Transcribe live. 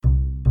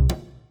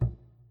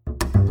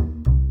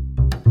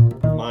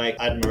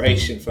my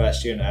admiration for our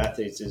student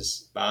athletes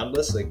is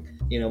boundless. Like,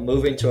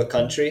 moving to a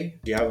country,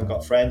 you haven't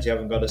got friends, you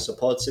haven't got a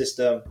support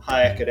system,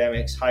 high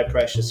academics, high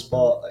pressure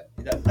sport.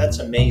 That's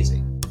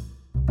amazing.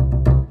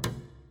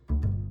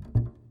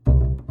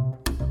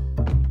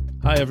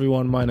 Hi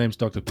everyone, my name's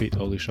Dr. Pete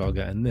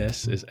Olushaga and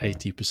this is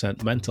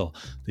 80% Mental,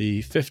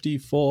 the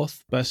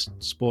 54th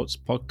best sports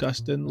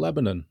podcast in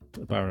Lebanon,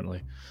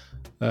 apparently.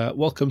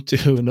 Welcome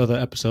to another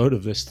episode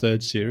of this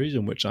third series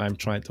in which I'm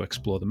trying to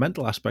explore the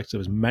mental aspects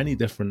of as many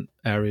different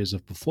areas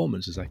of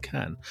performance as I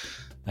can.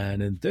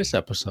 And in this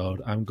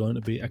episode, I'm going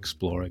to be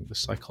exploring the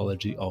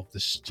psychology of the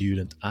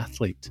student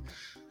athlete.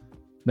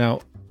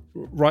 Now,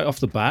 right off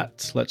the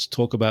bat, let's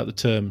talk about the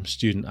term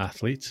student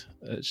athlete.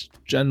 It's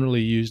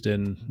generally used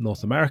in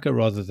North America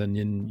rather than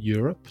in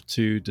Europe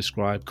to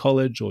describe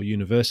college or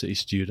university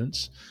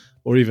students,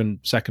 or even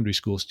secondary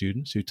school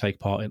students who take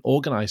part in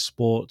organized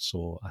sports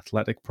or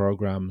athletic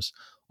programs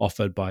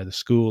offered by the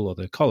school or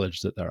the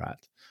college that they're at.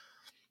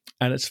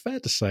 And it's fair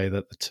to say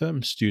that the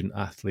term student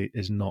athlete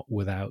is not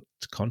without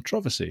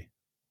controversy,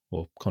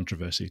 or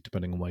controversy,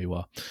 depending on where you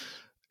are.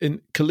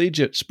 In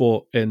collegiate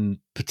sport in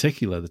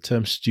particular, the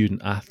term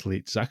student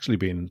athlete has actually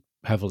been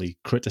heavily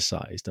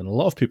criticized, and a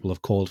lot of people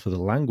have called for the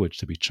language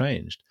to be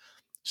changed,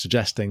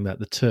 suggesting that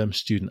the term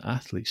student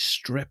athlete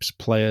strips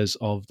players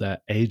of their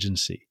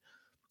agency,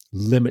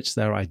 limits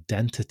their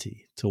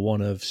identity to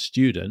one of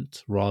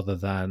student rather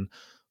than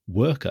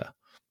worker,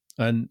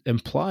 and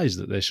implies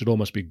that they should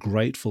almost be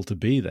grateful to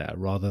be there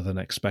rather than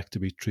expect to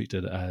be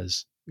treated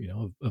as,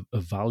 a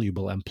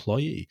valuable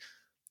employee.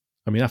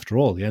 I mean, after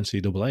all, the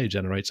NCAA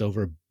generates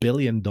over $1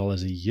 billion a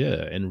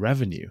year in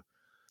revenue.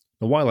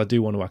 Now, while I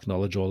do want to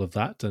acknowledge all of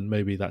that, and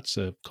maybe that's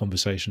a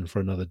conversation for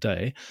another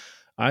day,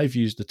 I've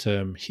used the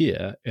term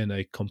here in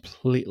a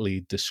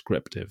completely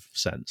descriptive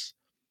sense,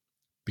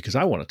 because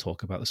I want to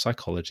talk about the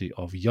psychology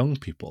of young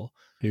people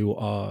who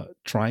are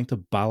trying to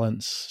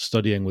balance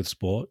studying with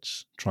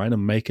sports, trying to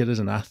make it as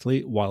an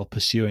athlete while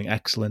pursuing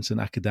excellence in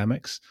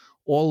academics,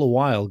 all the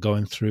while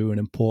going through an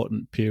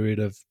important period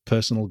of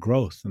personal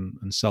growth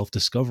and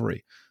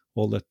self-discovery,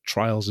 all the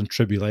trials and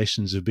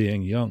tribulations of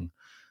being young.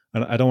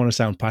 And I don't want to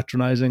sound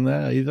patronizing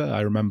there either. I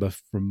remember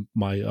from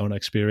my own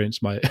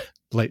experience, my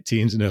late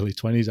teens and early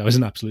 20s, I was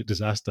an absolute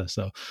disaster.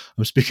 So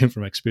I'm speaking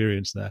from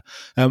experience there.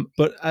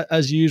 But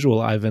as usual,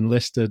 I've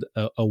enlisted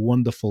a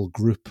wonderful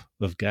group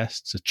of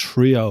guests, a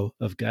trio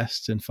of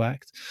guests, in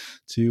fact,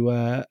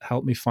 to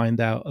help me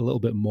find out a little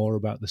bit more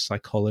about the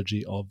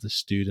psychology of the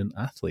student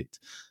athlete.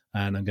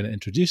 And I'm going to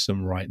introduce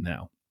them right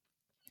now.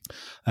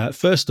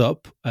 First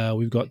up,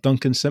 we've got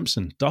Duncan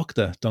Simpson,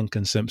 Dr.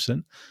 Duncan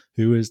Simpson,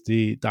 who is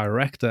the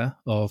Director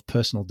of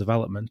Personal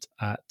Development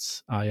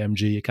at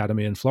IMG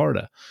Academy in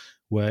Florida,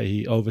 where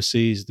he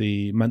oversees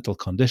the mental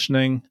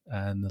conditioning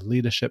and the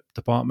leadership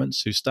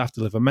departments, whose staff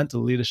deliver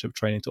mental leadership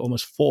training to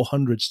almost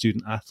 400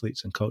 student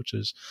athletes and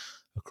coaches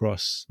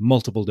across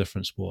multiple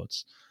different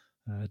sports.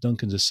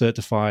 Duncan's a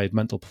certified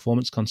mental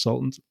performance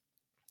consultant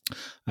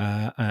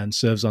and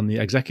serves on the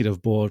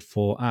executive board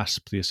for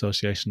ASP, the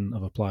Association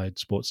of Applied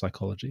Sports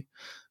Psychology,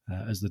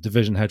 as the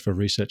division head for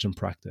research and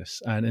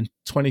practice. And in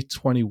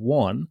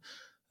 2021,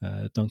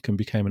 Duncan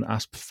became an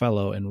ASP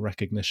fellow in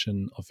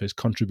recognition of his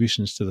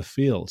contributions to the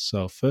field.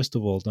 So first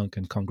of all,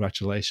 Duncan,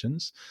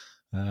 congratulations.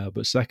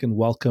 But second,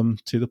 welcome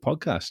to the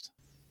podcast.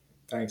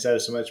 Thanks ever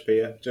so much,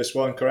 Peter. Just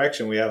one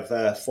correction. We have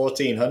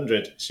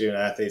 1,400 student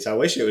athletes. I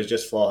wish it was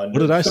just 400. What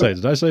did I say?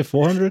 Did I say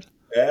 400?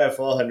 Yeah,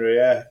 400.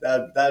 Yeah,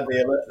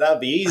 that'd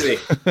be easy.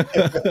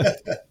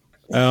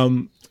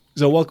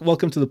 So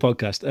welcome to the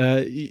podcast.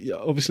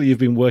 Obviously, you've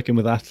been working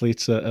with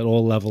athletes at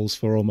all levels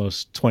for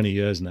almost 20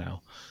 years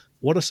now.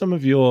 What are some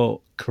of your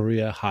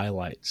career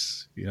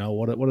highlights?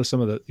 What are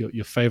some of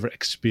your favorite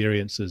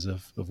experiences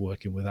of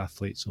working with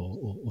athletes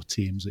or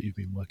teams that you've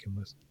been working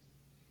with?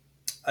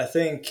 I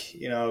think,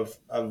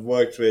 I've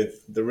worked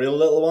with the real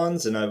little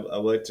ones, and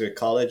I've worked with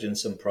college and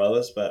some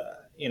pros,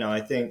 but,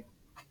 I think,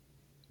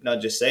 not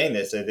just saying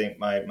this, I think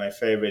my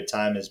favorite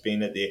time has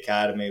been at the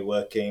academy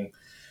working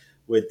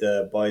with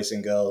the boys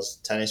and girls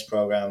tennis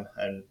program,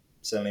 and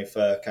certainly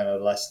for kind of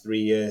the last 3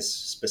 years,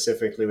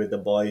 specifically with the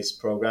boys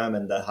program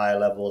and the higher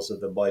levels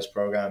of the boys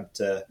program,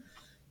 to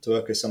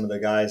work with some of the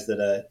guys that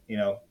are,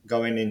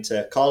 going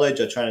into college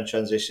or trying to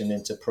transition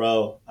into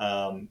pro,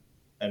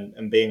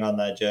 and being on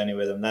that journey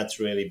with them. That's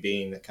really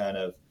been the kind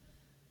of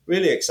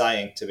really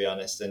exciting, to be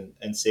honest,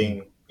 and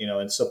seeing,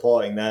 and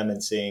supporting them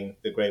and seeing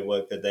the great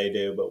work that they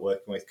do, but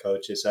working with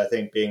coaches. So I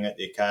think being at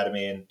the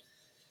academy and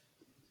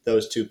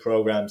those two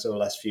programs over the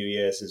last few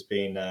years has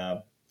been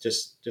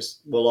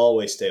just will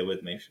always stay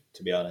with me,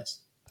 to be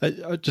honest.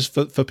 Just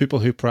for people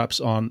who perhaps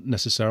aren't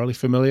necessarily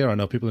familiar, I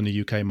know people in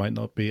the UK might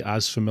not be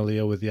as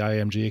familiar with the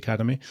IMG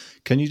Academy.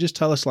 Can you just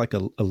tell us like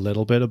a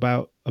little bit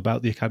about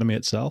the Academy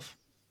itself?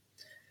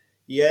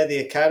 Yeah, the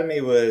Academy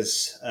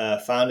was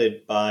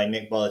founded by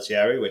Nick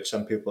Bollettieri, which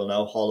some people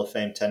know, Hall of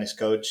Fame tennis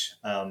coach,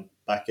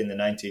 back in the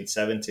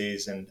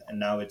 1970s. And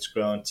now it's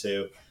grown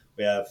to,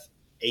 we have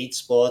 8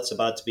 sports,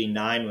 about to be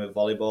 9 with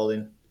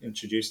volleyball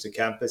introduced to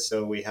campus.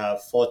 So we have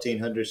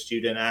 1,400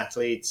 student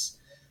athletes,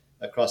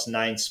 across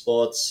 9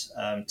 sports.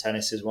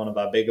 Tennis is one of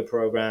our bigger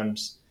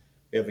programs.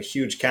 We have a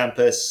huge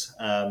campus,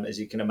 as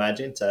you can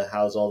imagine, to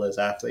house all those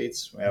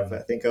athletes. We have, I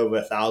think, over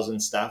 1,000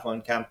 staff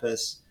on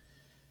campus,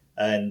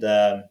 and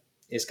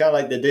it's kind of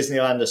like the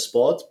Disneyland of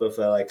sports, but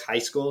for like high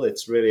school.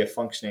 It's really a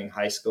functioning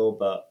high school,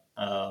 but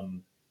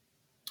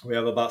we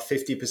have about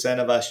 50%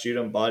 of our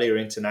student body are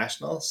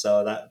international,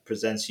 so that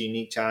presents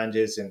unique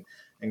challenges and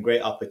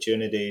great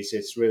opportunities.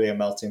 It's really a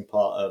melting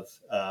pot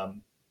of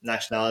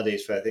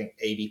nationalities for, I think,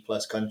 80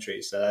 plus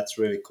countries, so that's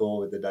really cool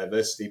with the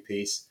diversity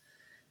piece.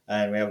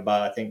 And we have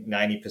about, I think,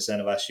 90%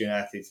 of our student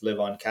athletes live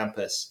on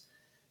campus.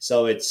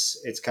 So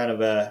it's kind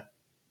of a,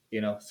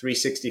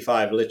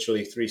 365,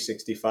 literally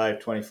 365,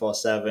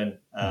 24/7,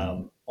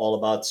 all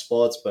about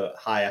sports, but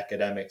high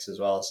academics as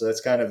well. So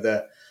that's kind of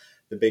the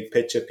big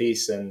picture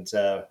piece. And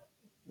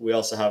we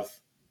also have,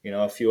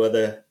 a few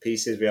other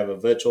pieces. We have a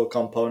virtual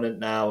component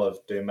now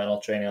of doing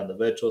mental training on the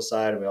virtual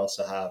side. And we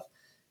also have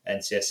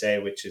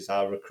NCSA, which is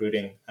our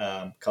recruiting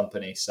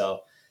company.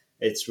 So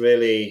it's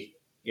really,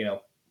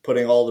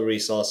 putting all the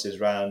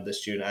resources around the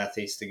student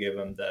athletes to give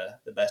them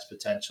the best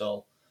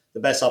potential, the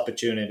best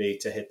opportunity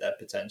to hit their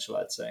potential,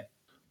 I'd say.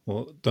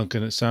 Well,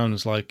 Duncan, it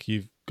sounds like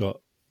you've got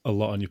a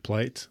lot on your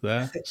plate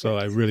there. So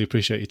I really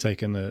appreciate you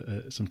taking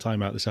some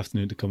time out this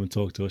afternoon to come and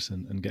talk to us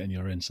and getting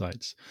your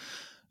insights.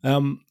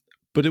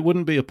 But it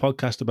wouldn't be a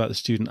podcast about the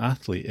student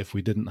athlete if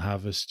we didn't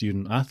have a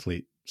student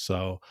athlete.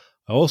 So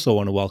I also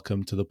want to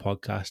welcome to the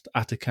podcast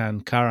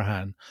Atakan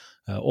Karahan,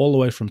 all the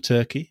way from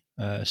Turkey,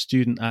 a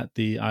student at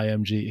the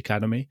IMG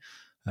Academy.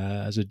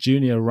 As a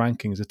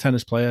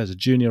tennis player, as a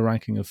junior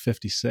ranking of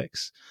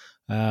 56.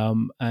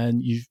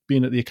 And you've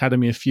been at the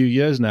academy a few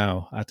years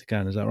now,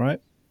 Atakan, is that right?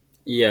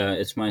 Yeah,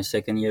 it's my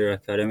second year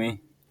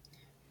academy,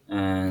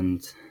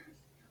 and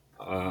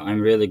I'm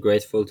really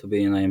grateful to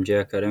be in IMG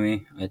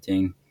Academy. I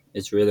think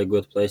it's really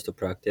good place to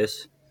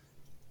practice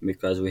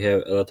because we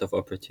have a lot of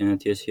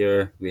opportunities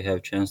here. We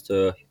have chance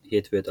to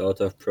hit with a lot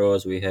of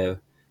pros. We have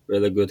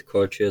really good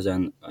coaches,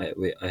 and I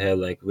have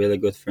like really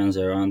good friends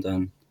around,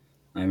 and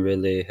I'm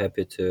really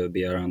happy to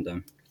be around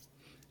them.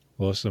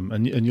 Awesome.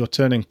 And you're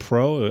turning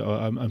pro.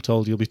 I'm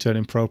told you'll be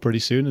turning pro pretty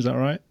soon. Is that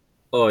right?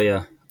 Oh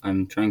yeah,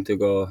 I'm trying to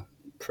go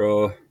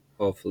pro.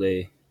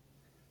 Hopefully,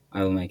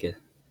 I will make it.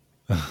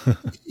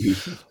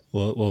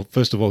 Well,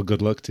 first of all,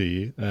 good luck to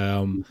you.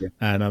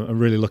 And I'm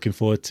really looking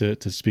forward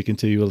to speaking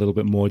to you a little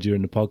bit more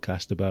during the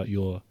podcast about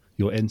your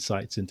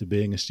insights into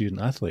being a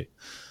student athlete.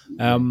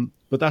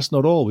 But that's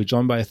not all. We're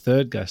joined by a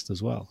third guest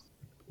as well.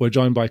 We're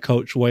joined by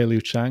Coach Wei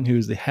Liu Chang, who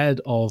is the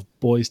head of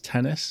boys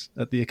tennis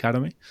at the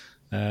academy.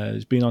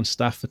 He's been on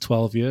staff for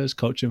 12 years,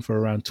 coaching for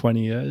around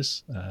 20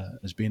 years,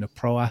 has been a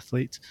pro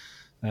athlete.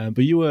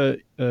 But you were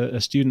a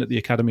student at the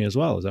academy as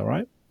well, is that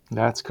right?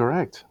 That's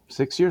correct.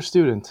 6-year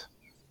student.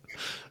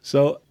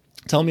 So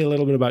tell me a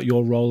little bit about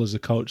your role as a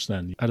coach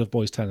then. Head of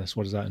boys tennis,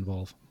 what does that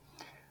involve?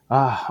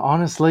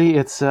 Honestly,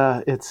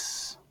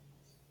 it's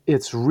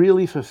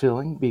really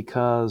fulfilling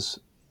because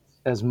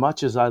as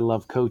much as I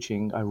love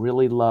coaching, I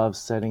really love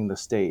setting the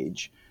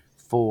stage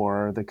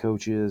for the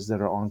coaches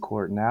that are on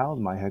court now,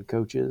 my head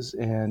coaches,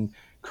 and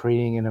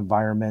creating an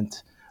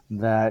environment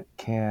that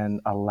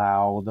can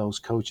allow those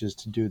coaches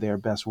to do their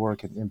best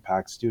work and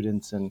impact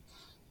students and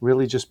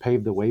really just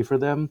pave the way for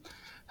them,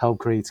 help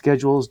create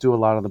schedules, do a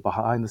lot of the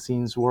behind the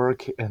scenes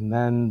work. And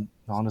then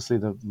honestly,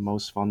 the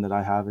most fun that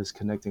I have is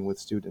connecting with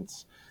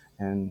students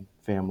and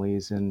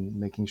families and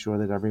making sure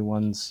that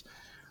everyone's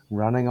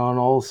running on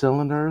all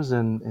cylinders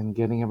and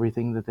getting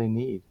everything that they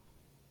need.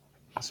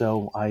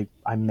 So I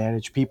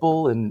manage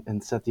people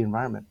and set the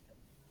environment.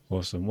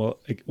 Awesome. Well,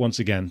 once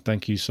again,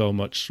 thank you so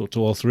much to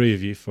all three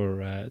of you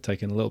for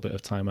taking a little bit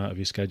of time out of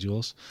your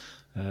schedules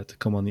to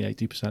come on the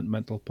 80%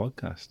 Mental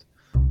podcast.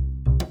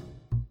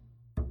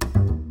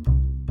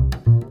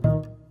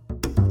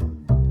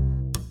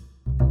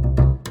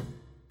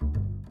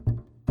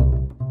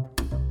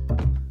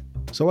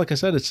 So like I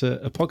said, it's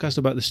a podcast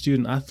about the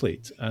student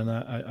athlete, and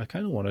I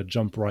kind of want to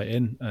jump right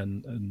in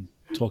and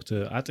talk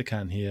to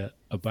Atakan here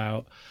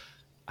about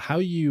how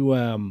you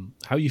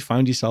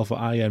found yourself at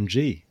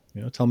IMG.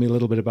 Tell me a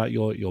little bit about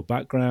your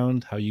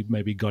background, how you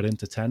maybe got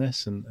into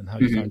tennis, and how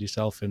you found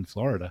yourself in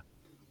Florida.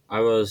 I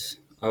was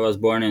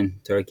born in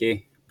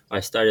Turkey.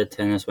 I started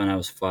tennis when I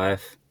was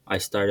 5. I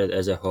started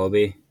as a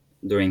hobby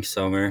during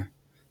summer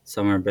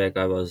break.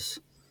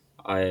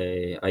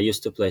 I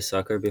used to play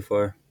soccer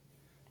before,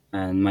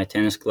 and my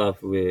tennis club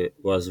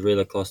was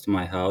really close to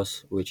my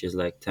house, which is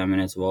like 10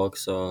 minutes walk.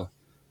 So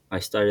I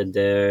started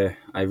there.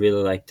 I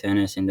really liked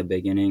tennis in the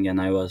beginning, and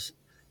I was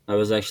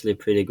actually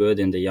pretty good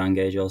in the young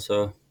age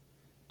also.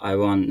 I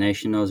won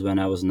nationals when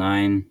I was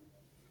 9,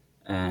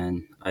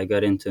 and I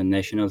got into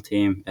national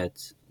team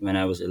when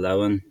I was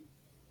 11,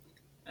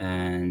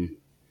 and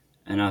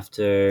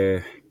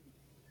after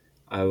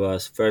I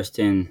was first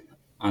in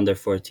under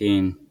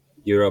 14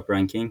 Europe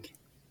ranking,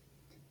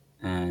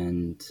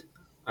 and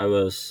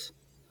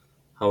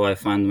how I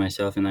found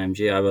myself in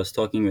IMG. I was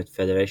talking with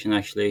Federation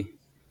actually.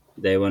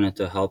 They wanted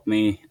to help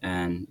me,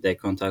 and they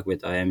contact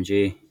with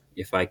IMG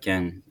if I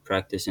can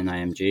practice in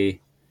IMG.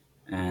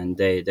 and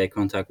they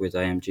contact with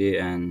IMG,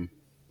 and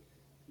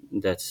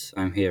that's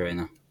I'm here right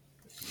now.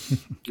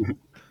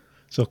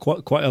 So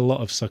quite a lot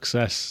of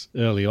success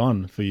early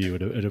on for you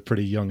at a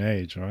pretty young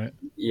age, right?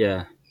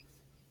 Yeah,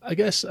 I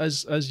guess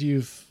as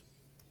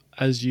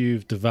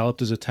you've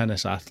developed as a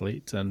tennis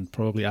athlete, and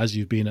probably as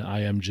you've been at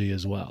IMG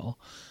as well,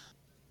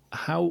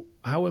 how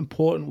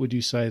important would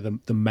you say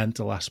the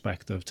mental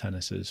aspect of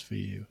tennis is for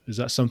you? Is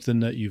that something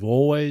that you've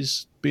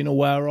always been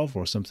aware of,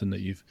 or something that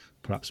you've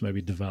perhaps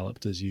maybe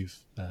developed as you've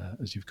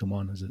come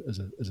on as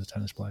a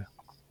tennis player?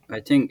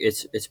 I think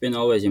it's been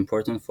always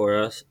important for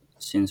us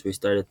since we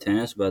started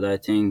tennis, but I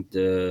think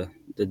the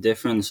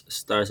difference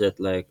starts at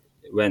like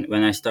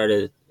when I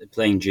started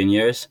playing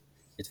juniors.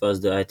 It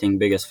was the I think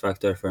biggest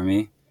factor for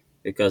me,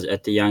 because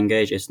at the young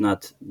age it's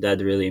not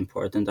that really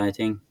important, I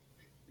think,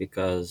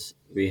 because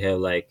we have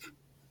like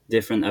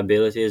different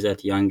abilities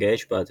at young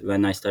age. But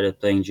when I started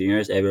playing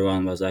juniors,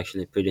 everyone was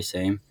actually pretty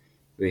same.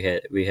 We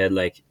had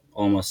like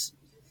almost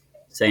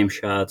same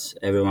shots.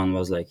 Everyone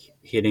was like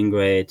hitting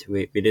great.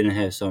 We didn't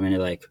have so many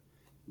like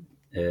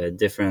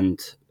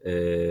different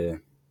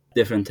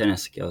different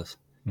tennis skills.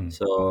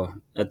 So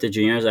at the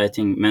juniors, I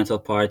think mental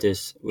part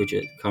is which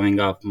is coming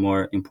up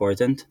more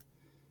important,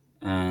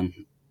 and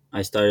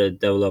I started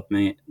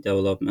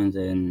development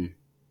in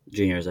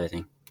juniors, I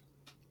think.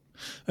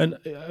 And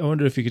I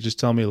wonder if you could just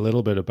tell me a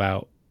little bit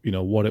about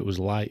what it was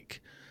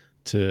like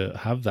to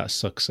have that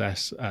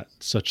success at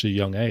such a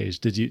young age.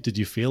 Did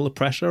you feel the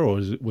pressure,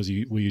 or were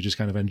you just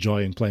kind of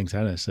enjoying playing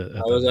tennis at I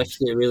that was age?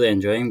 actually really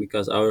enjoying,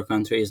 because our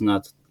country is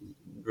not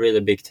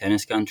really big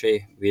tennis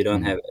country. We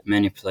don't have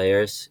many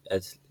players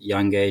at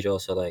young age.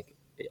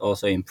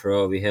 Also in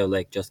pro, we have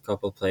like just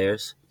couple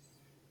players.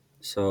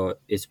 So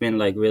it's been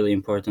like really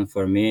important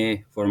for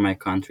me, for my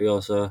country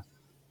also.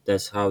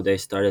 That's how they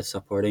started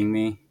supporting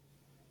me,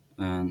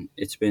 and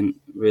it's been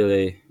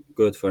really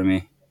good for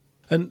me.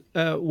 And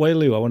Wei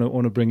Liu, I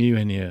want to bring you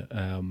in here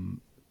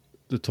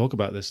to talk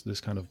about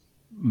this kind of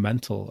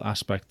mental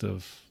aspect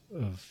of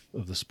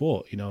the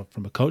sport.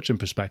 From a coaching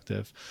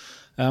perspective,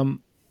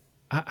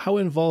 how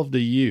involved are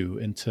you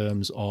in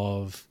terms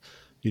of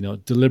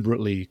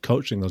deliberately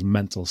coaching those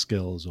mental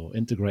skills or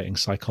integrating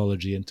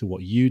psychology into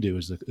what you do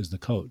as the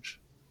coach?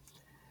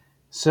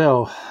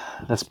 So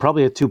that's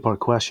probably a two-part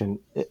question.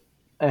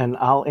 And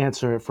I'll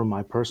answer it from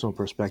my personal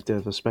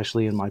perspective,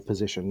 especially in my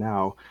position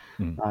now.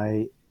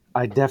 I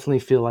I definitely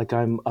feel like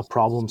I'm a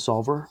problem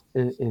solver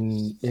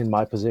in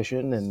my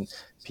position, and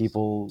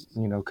people,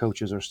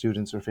 coaches or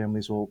students or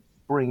families will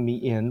bring me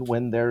in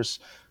when there's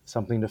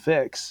something to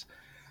fix.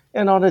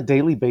 And on a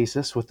daily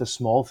basis, with the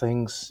small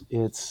things,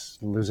 it's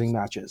losing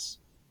matches,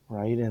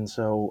 right? And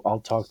so I'll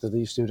talk to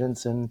these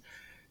students, and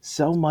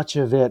so much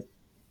of it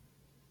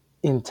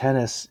in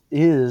tennis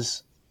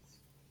is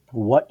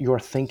what you're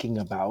thinking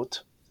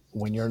about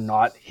when you're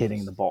not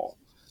hitting the ball.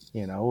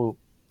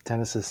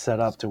 Tennis is set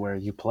up to where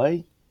you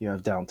play, you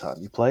have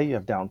downtime. You play, you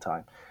have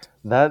downtime.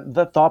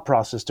 That thought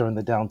process during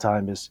the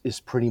downtime is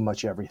pretty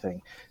much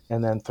everything.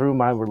 And then through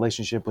my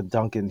relationship with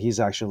Duncan, he's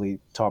actually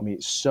taught me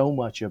so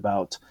much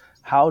about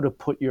how to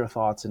put your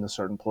thoughts in a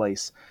certain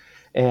place.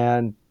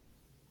 And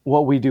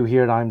what we do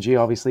here at IMG,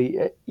 obviously,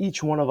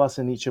 each one of us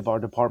in each of our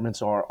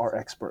departments are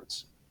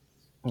experts.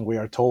 We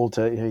are told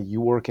to, hey, you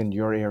work in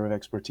your area of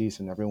expertise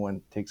and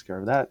everyone takes care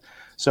of that.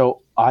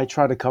 So I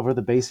try to cover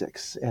the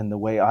basics. And the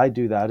way I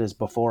do that is,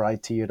 before I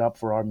tee it up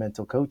for our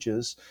mental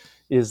coaches,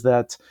 is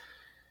that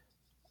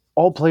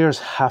all players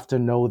have to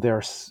know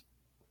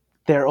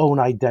their own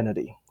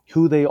identity,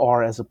 who they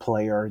are as a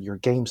player, your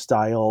game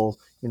style,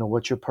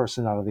 what's your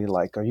personality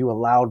like? Are you a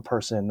loud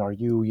person? Are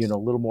you, a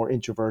little more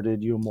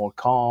introverted? You're more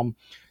calm,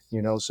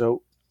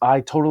 so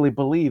I totally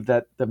believe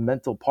that the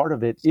mental part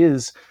of it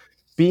is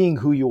being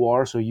who you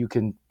are so you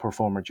can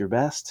perform at your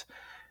best.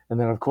 And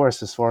then, of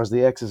course, as far as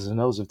the X's and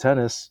O's of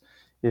tennis,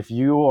 if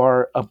you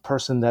are a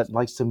person that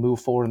likes to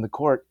move forward in the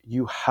court,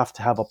 you have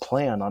to have a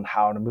plan on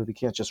how to move. You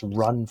can't just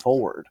run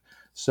forward.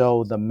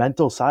 So the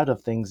mental side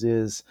of things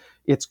is,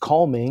 it's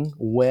calming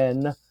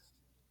when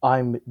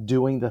I'm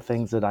doing the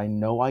things that I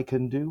know I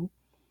can do.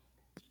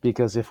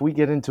 Because if we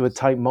get into a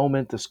tight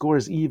moment, the score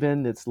is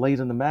even, it's late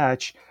in the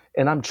match,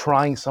 and I'm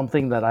trying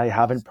something that I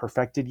haven't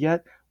perfected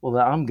yet, well,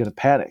 then I'm going to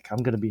panic.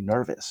 I'm going to be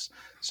nervous.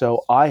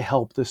 So I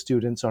help the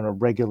students on a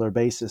regular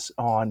basis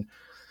on,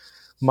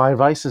 my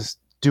advice is,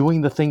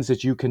 doing the things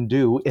that you can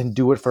do, and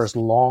do it for as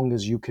long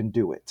as you can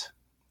do it.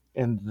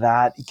 And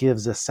that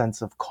gives a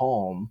sense of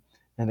calm.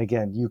 And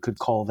again, you could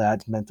call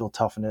that mental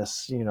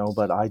toughness,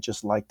 but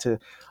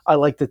I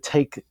like to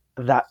take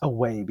that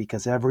away,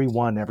 because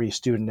every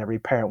student, every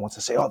parent wants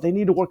to say, oh, they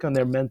need to work on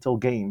their mental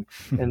game.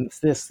 And it's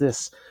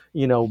this,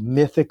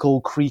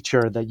 mythical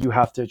creature that you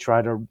have to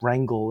try to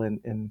wrangle.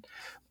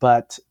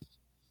 But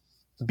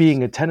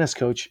being a tennis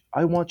coach,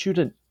 I want you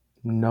to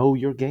know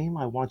your game.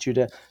 I want you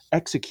to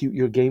execute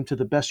your game to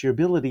the best of your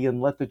ability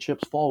and let the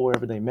chips fall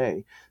wherever they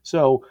may.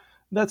 So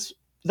that's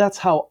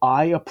how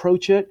I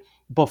approach it,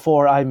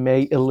 before I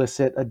may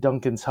elicit a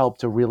Duncan's help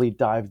to really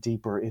dive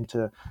deeper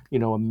into,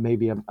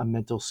 maybe a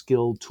mental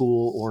skill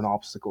tool or an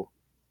obstacle.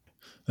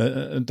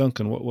 And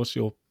Duncan, what's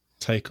your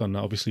take on that?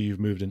 Obviously, you've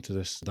moved into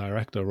this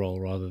director role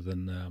rather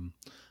than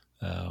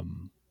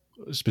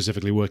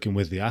specifically working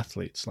with the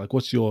athletes. Like,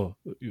 what's your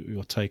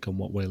take on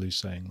what Wei Lu's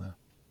saying there?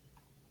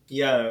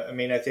 Yeah, I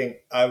mean, I think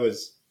I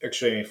was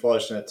extremely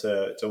fortunate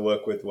to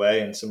work with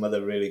Wei and some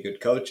other really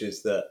good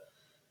coaches that,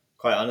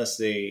 quite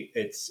honestly,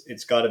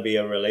 it's got to be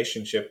a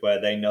relationship where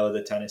they know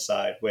the tennis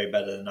side way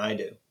better than I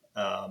do.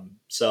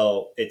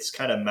 So it's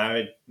kind of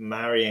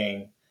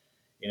marrying,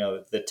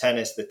 the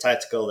tennis, the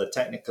tactical, the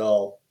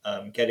technical,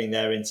 getting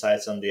their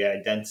insights on the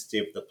identity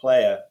of the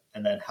player,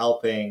 and then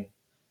helping.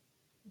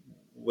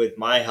 With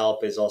my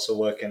help is also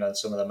working on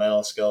some of the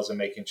mental skills and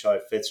making sure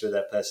it fits with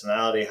their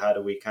personality. How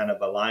do we kind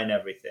of align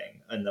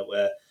everything, and that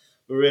we're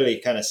really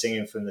kind of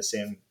singing from the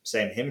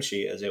same hymn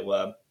sheet, as it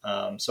were.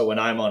 So when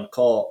I'm on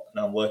court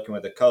and I'm working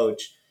with a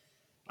coach,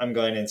 I'm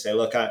going in and say,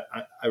 look, I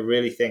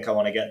really think I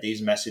want to get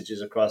these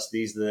messages across.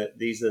 These are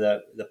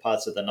the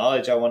parts of the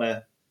knowledge I want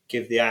to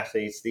give the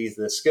athletes. These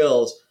are the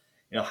skills.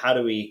 How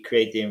do we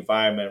create the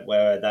environment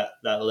where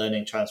that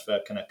learning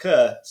transfer can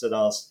occur? So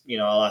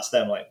I'll ask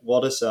them, like,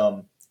 what are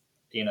some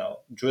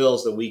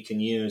drills that we can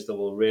use that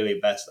will really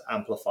best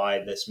amplify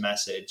this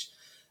message.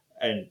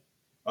 And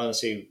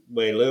honestly,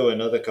 Wei Lu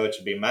and other coaches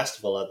have been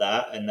masterful at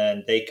that, and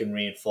then they can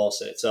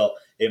reinforce it. So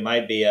it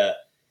might be a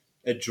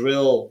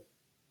drill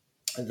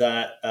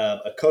that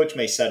a coach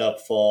may set up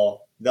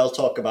for. They'll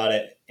talk about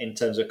it in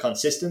terms of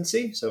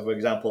consistency. So, for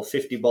example,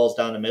 50 balls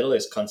down the middle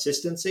is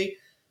consistency.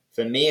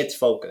 For me, it's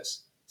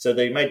focus. So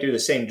they might do the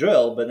same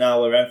drill, but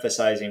now we're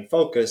emphasizing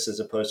focus as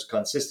opposed to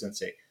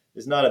consistency.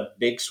 There's not a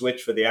big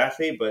switch for the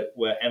athlete, but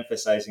we're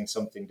emphasizing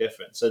something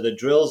different. So the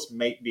drills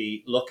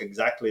look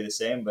exactly the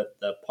same, but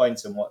the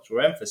points and what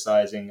we're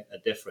emphasizing are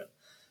different.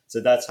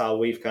 So that's how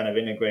we've kind of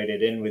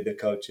integrated in with the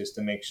coaches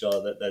to make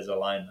sure that there's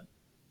alignment.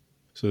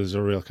 So there's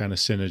a real kind of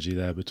synergy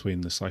there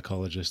between the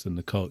psychologist and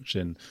the coach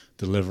in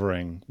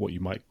delivering what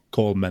you might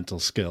call mental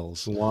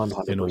skills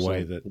 100%, in a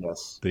way that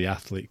yes, the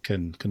athlete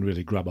can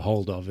really grab a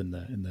hold of in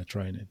their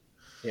training.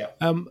 Yeah.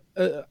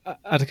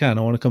 Atakan,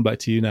 I want to come back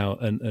to you now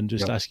and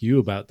just ask you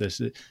about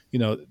this.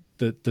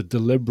 The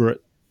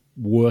deliberate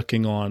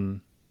working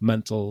on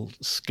mental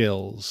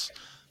skills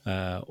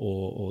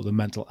or the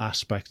mental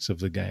aspects of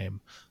the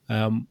game.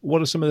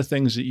 What are some of the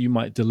things that you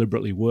might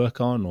deliberately work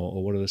on,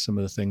 or what are some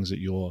of the things that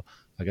you're,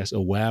 I guess,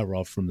 aware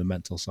of from the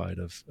mental side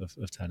of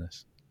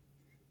tennis?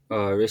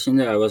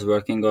 Recently, I was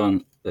working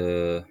on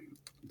to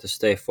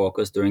stay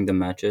focused during the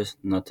matches,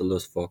 not to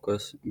lose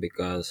focus,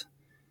 because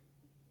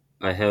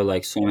I have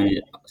like so many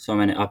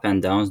up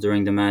and downs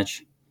during the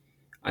match.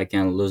 I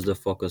can lose the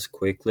focus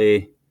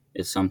quickly.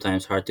 It's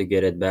sometimes hard to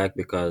get it back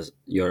because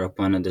your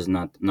opponent is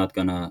not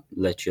gonna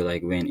let you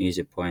like win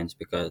easy points,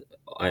 because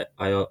I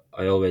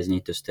always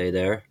need to stay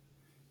there.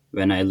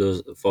 When I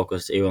lose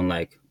focus even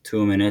like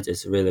 2 minutes,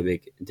 it's a really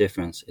big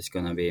difference. It's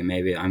gonna be,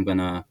 maybe I'm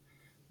gonna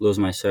lose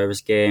my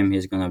service game,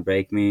 he's gonna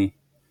break me.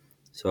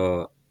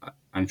 So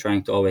I'm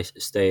trying to always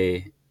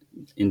stay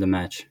in the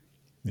match.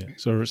 Yeah,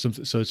 so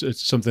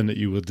it's something that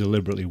you will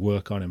deliberately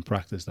work on in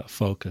practice, that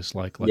focus,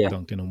 like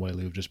Duncan and Wei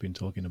Lu have just been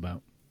talking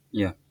about.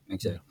 Yeah,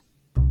 exactly.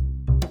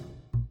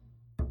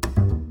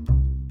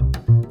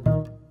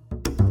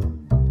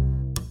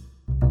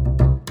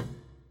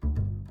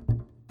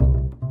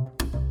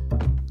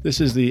 This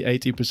is the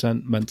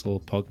 80% Mental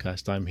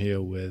podcast. I'm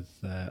here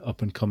with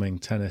up-and-coming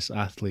tennis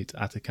athlete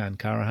Atakan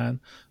Karahan,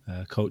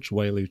 Coach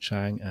Wei Lu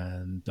Chang,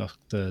 and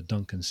Dr.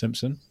 Duncan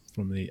Simpson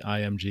from the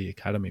IMG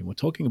Academy. We're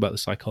talking about the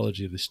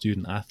psychology of the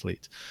student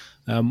athlete.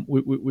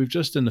 We've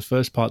just in the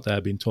first part there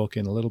been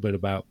talking a little bit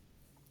about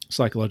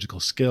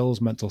psychological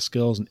skills, mental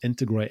skills, and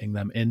integrating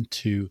them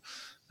into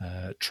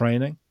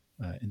training,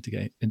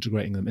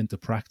 integrating them into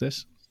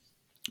practice.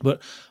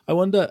 But I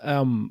wonder,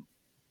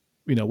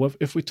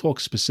 if we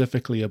talk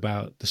specifically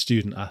about the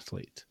student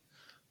athlete,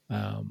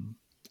 and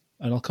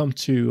I'll come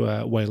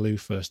to Wei Lu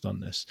first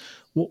on this.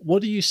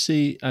 What do you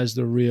see as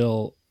the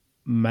real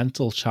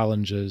mental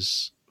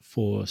challenges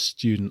for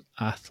student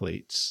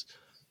athletes,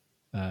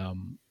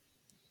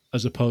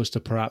 as opposed to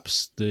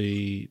perhaps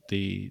the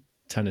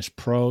tennis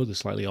pro, the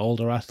slightly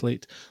older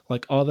athlete?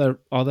 Like, are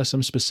there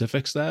some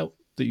specifics there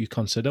that you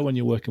consider when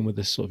you're working with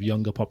this sort of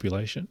younger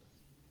population?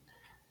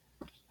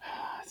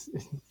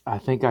 I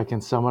think I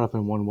can sum it up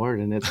in one word,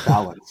 and it's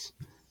balance.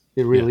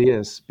 It really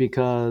is,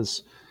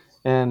 because,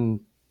 and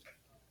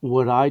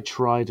what I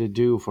try to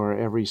do for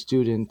every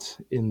student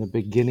in the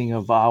beginning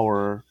of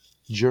our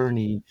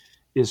journey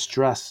is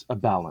stress a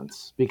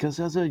balance, because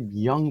as a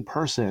young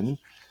person,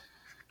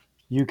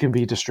 you can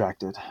be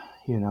distracted,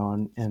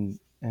 and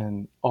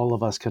all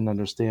of us can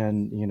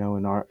understand,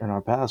 in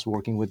our past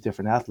working with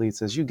different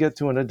athletes, as you get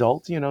to an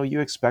adult, you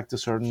expect a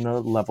certain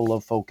level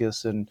of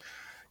focus and,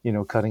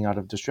 cutting out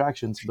of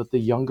distractions. But the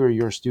younger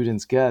your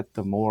students get,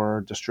 the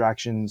more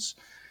distractions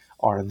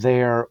are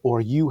there, or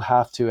you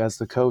have to, as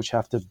the coach,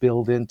 have to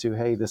build into,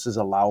 hey, this is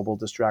allowable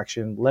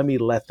distraction. Let me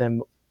let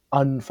them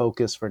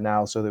unfocus for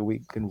now so that we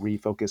can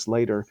refocus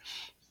later.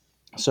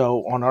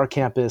 So on our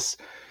campus,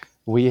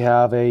 We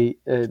have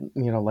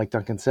like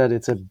Duncan said,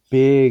 it's a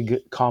big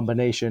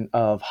combination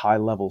of high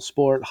level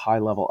sport, high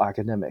level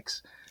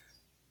academics.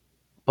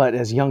 But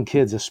as young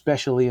kids,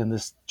 especially in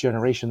this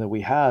generation that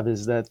we have,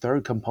 is that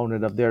third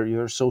component of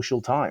your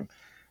social time.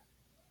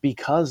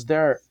 Because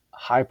they're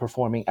high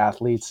performing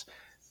athletes,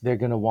 they're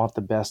going to want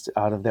the best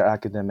out of their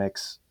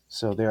academics.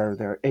 So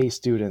they're A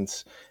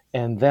students.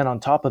 And then on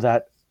top of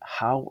that,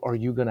 how are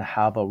you going to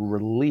have a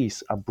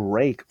release, a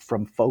break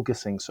from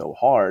focusing so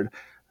hard?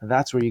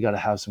 That's where you got to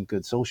have some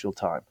good social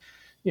time.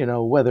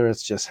 Whether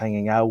it's just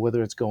hanging out,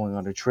 whether it's going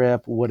on a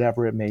trip,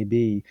 whatever it may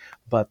be.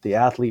 But the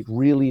athlete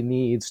really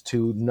needs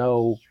to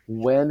know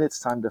when it's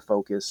time to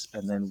focus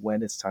and then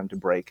when it's time to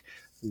break,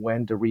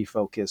 when to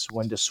refocus,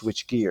 when to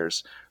switch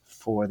gears.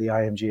 For the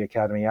IMG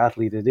Academy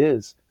athlete, it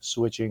is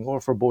switching,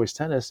 or for boys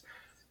tennis,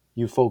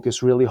 you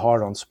focus really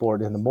hard on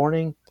sport in the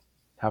morning,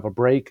 have a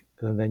break,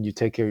 and then you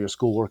take care of your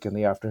schoolwork in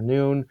the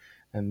afternoon,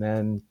 and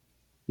then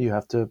you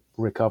have to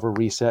recover,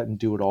 reset, and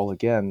do it all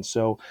again.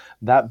 So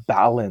that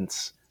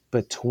balance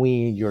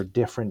between your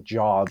different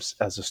jobs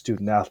as a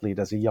student athlete,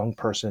 as a young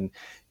person,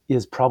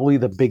 is probably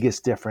the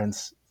biggest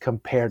difference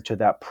compared to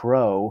that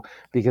pro,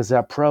 because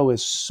that pro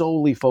is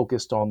solely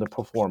focused on the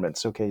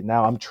performance. Okay,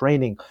 now I'm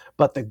training,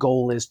 but the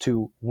goal is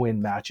to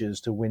win matches,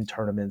 to win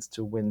tournaments,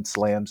 to win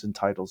slams and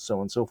titles, so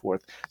on and so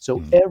forth.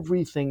 So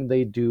everything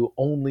they do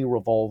only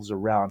revolves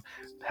around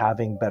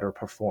having better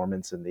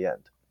performance in the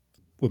end.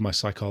 With my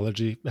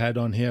psychology head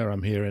on here,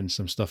 I'm hearing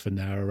some stuff in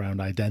there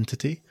around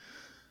identity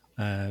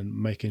and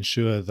making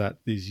sure that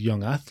these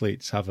young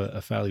athletes have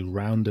a fairly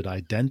rounded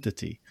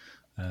identity,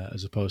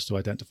 as opposed to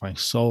identifying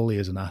solely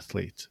as an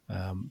athlete.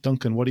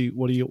 Duncan,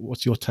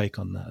 what's your take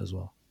on that as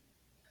well?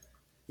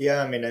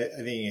 Yeah, I mean, I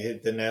think you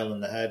hit the nail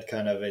on the head.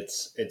 Kind of,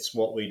 it's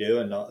what we do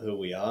and not who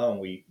we are, and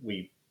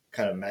we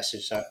kind of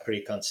message that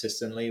pretty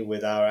consistently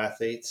with our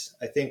athletes.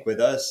 I think with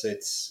us,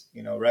 it's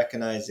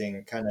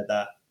recognizing kind of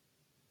that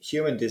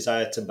human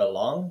desire to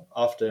belong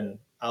often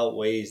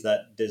outweighs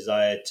that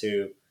desire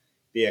to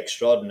be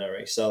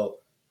extraordinary. So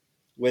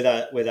with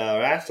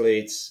our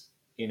athletes,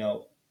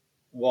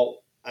 what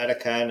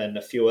Adakan and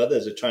a few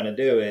others are trying to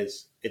do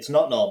is it's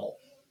not normal.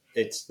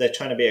 They're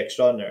trying to be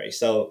extraordinary.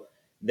 So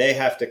they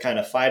have to kind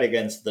of fight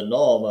against the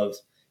norm of,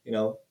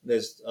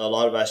 there's a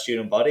lot of our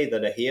student body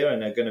that are here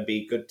and are going to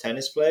be good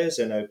tennis players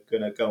and are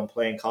going to go and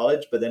play in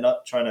college, but they're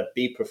not trying to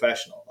be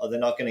professional, or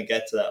they're not going to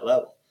get to that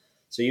level.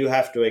 So you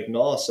have to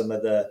ignore some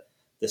of the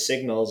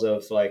signals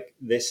of like,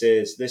 this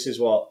is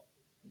what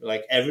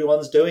like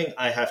everyone's doing.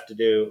 I have to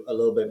do a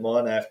little bit more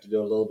and I have to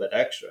do a little bit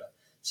extra.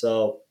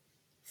 So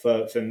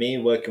for me,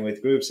 working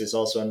with groups is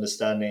also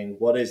understanding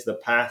what is the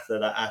path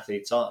that our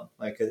athlete's on.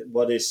 Like,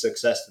 what is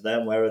success to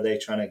them? Where are they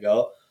trying to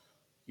go?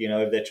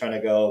 If they're trying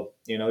to go,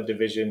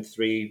 Division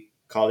 3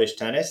 college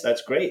tennis,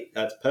 that's great.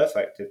 That's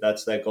perfect. If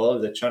that's their goal,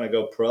 if they're trying to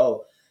go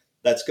pro,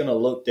 that's going to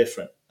look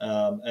different.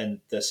 And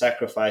the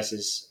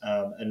sacrifices,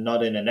 and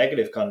not in a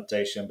negative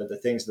connotation, but the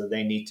things that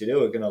they need to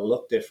do are going to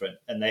look different.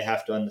 And they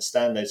have to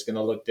understand that it's going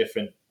to look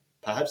different,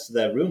 perhaps to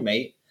their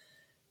roommate,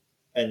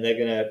 and they're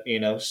going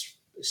to,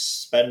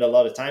 spend a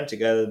lot of time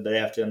together. They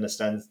have to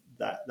understand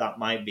that that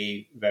might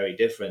be very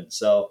different.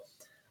 So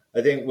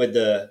I think with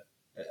the,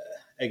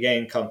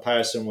 again,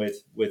 comparison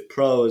with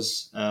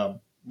pros,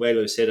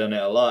 Waylu's hit on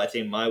it a lot. I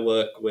think my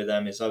work with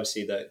them is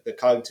obviously the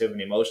cognitive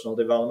and emotional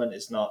development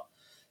is not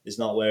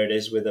where it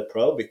is with a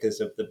pro because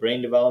of the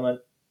brain development.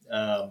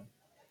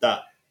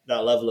 That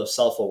level of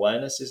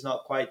self-awareness is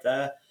not quite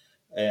there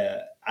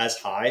as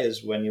high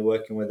as when you're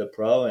working with a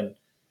pro. And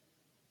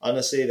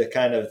honestly, the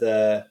kind of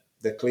the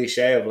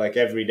cliche of like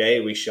every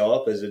day we show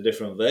up as a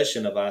different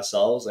version of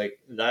ourselves, like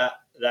that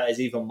is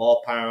even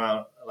more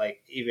paramount,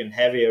 like even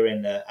heavier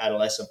in the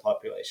adolescent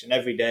population.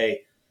 Every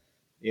day,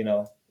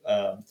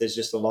 there's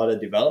just a lot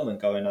of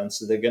development going on.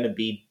 So they're going to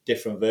be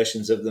different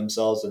versions of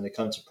themselves when they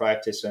come to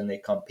practice, when they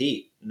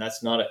compete. And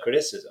that's not a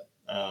criticism.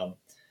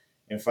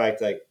 In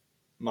fact, like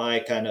my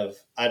kind of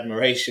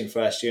admiration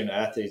for our student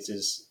athletes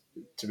is,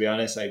 to be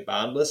honest, like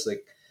boundless.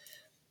 Like,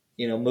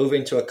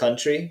 moving to a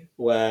country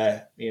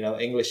where,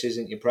 English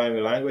isn't your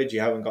primary language, you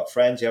haven't got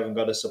friends, you haven't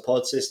got a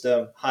support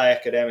system, high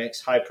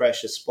academics, high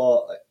pressure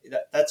sport,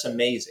 that's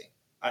amazing.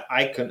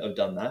 I couldn't have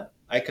done that.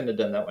 I couldn't have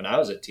done that when I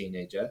was a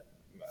teenager.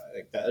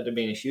 Like, that would have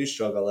been a huge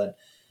struggle. And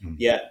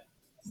yet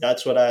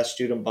that's what our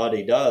student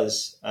body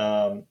does.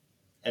 And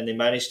they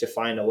managed to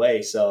find a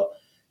way. So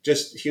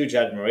just huge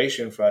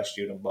admiration for our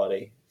student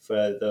body for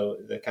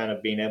the kind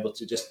of being able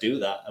to just do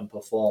that and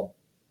perform.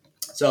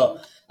 So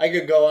I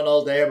could go on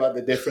all day about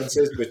the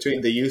differences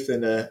between the youth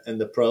and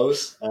the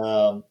pros,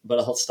 but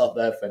I'll stop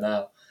there for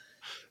now.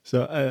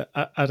 So,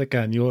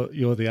 Adakan,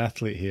 you're the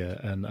athlete here,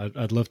 and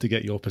I'd love to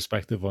get your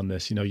perspective on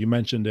this. You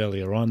mentioned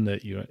earlier on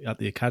that you're at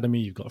the academy,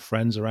 you've got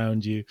friends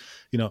around you.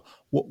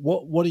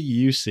 What do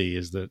you see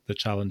as the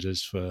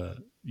challenges for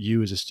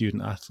you as a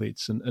student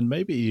athletes, and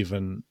maybe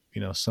even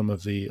some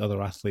of the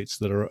other athletes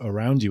that are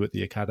around you at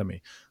the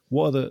academy?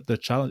 What are the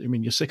challenge? I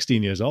mean, you're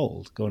 16 years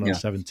old, going on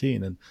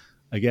 17, and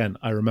again,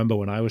 I remember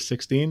when I was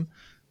 16.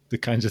 the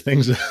kinds of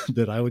things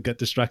that I would get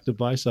distracted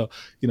by. So,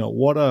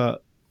 what are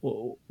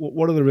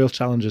the real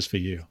challenges for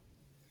you?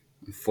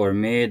 For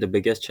me, the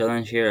biggest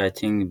challenge here, I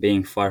think,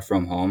 being far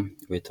from home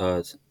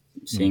without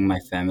seeing my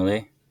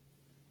family.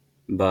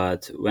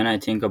 But when I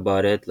think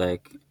about it,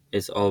 like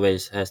it's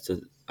always has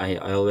to. I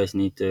always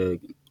need to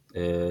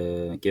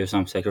give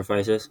some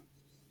sacrifices.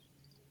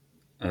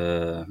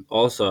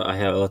 Also, I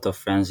have a lot of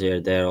friends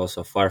here. They're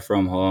also far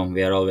from home.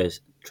 We are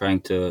always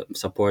trying to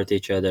support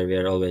each other. We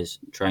are always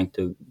trying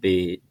to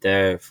be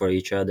there for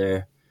each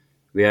other.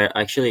 We are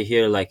actually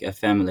here like a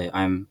family.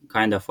 I'm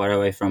kind of far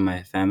away from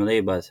my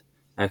family, but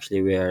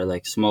actually we are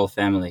like small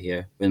family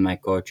here with my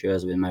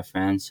coaches, with my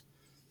friends.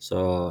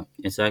 So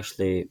it's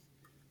actually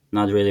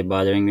not really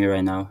bothering me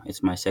right now.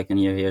 It's my second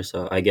year here,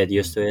 so I get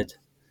used to it.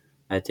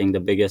 I think the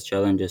biggest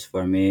challenge is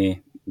for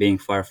me being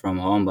far from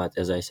home, but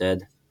as I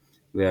said,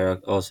 we are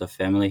also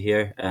family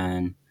here,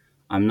 and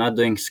I'm not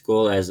doing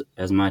school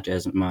as much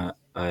as my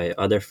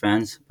other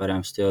friends, but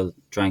I'm still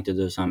trying to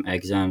do some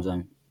exams.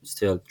 I'm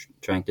still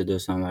trying to do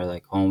some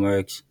like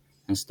homeworks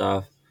and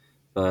stuff,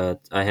 but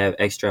I have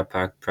extra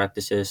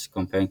practices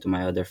comparing to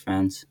my other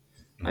friends.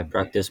 I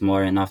practice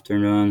more in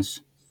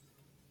afternoons,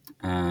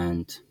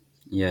 and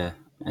yeah,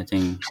 I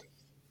think.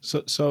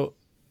 So,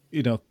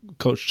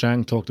 Coach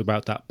Chang talked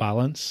about that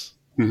balance.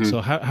 Mhm.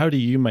 So how do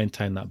you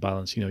maintain that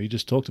balance? You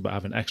just talked about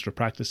having extra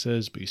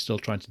practices, but you're still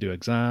trying to do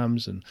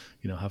exams and,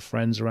 have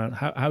friends around.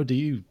 How do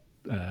you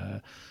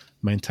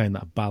maintain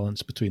that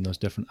balance between those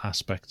different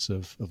aspects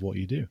of what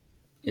you do?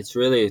 It's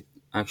really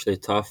actually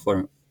tough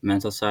for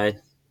mental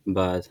side,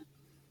 but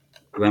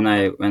when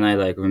I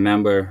like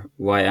remember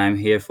why I'm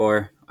here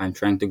for, I'm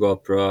trying to go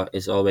pro.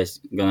 It's always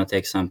gonna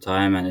take some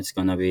time, and it's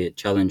gonna be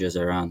challenges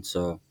around.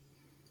 So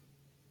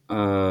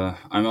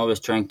I'm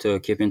always trying to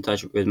keep in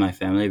touch with my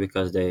family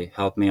because they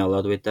help me a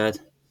lot with that,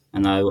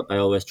 and I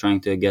always trying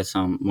to get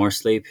some more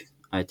sleep.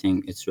 I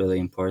think it's really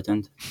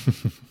important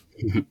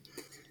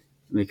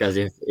because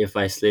if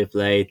I sleep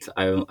late,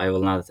 I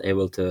will not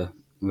able to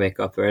wake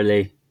up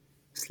early.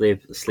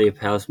 Sleep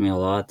helps me a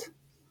lot,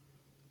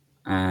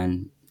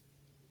 and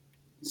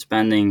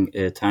spending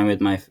time with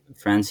my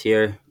friends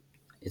here,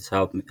 it's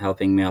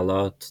helping me a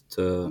lot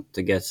to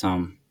get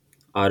some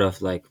out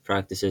of like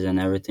practices and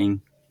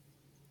everything,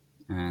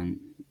 and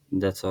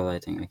that's all I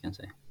think I can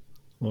say.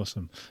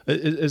 Awesome.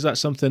 Is that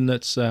something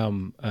that's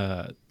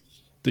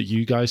that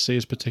you guys see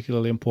as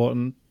particularly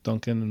important,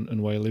 Duncan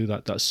and Wei-Lu,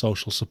 that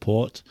social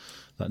support,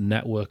 that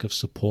network of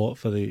support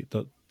for the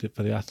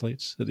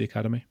athletes at the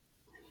academy?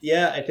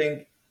 Yeah, I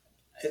think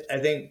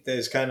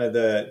there's kind of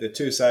the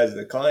two sides of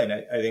the coin.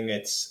 I think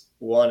it's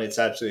one, it's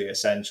absolutely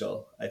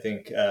essential. I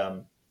think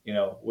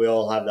we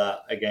all have that,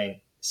 again,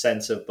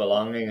 sense of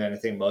belonging, and I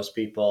think most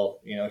people,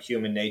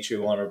 human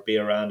nature, want to be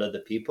around other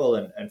people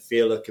and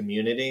feel a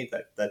community.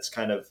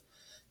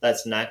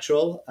 That's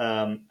natural.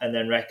 And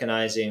then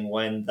recognizing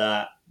when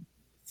that,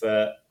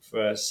 for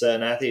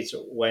certain athletes,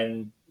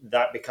 when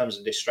that becomes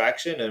a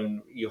distraction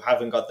and you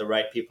haven't got the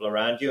right people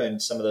around you,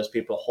 and some of those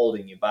people are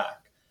holding you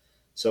back.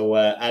 So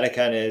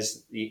Atakan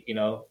is,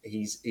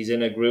 he's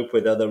in a group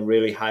with other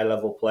really high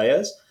level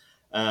players,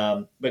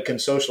 but can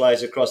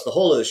socialize across the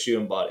whole of the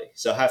student body.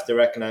 So have to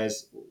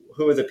recognize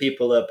who are the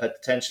people that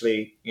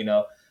potentially,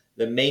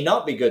 that may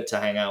not be good to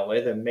hang out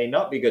with and may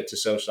not be good to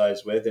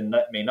socialize with and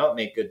may not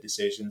make good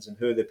decisions, and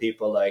who are the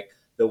people like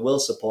that will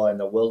support and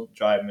that will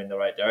drive them in the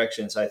right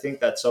direction. So I think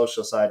that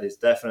social side is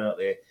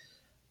definitely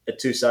a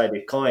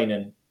two-sided coin,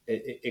 and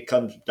it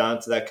comes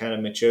down to that kind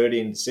of maturity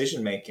and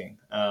decision making.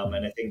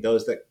 And I think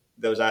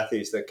those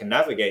athletes that can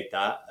navigate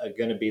that are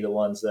going to be the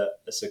ones that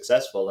are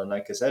successful. And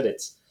like I said,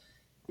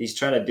 he's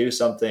trying to do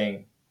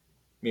something,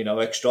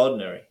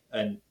 extraordinary,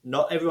 and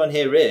not everyone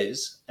here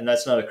is, and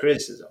that's not a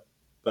criticism.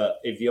 But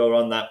if you're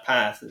on that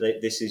path,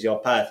 this is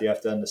your path. You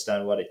have to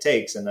understand what it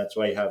takes, and that's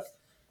why you have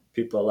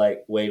people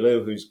like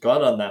Wei-Lu who's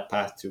gone on that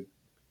path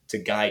to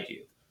guide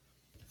you.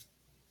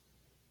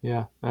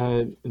 Yeah,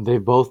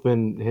 they've both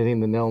been hitting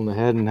the nail on the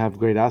head and have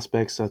great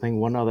aspects. I think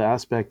one other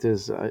aspect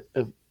is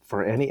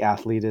for any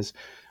athlete is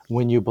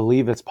when you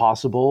believe it's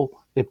possible,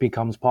 it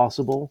becomes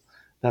possible.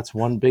 That's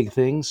one big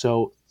thing.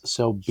 So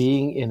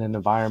being in an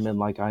environment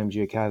like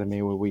IMG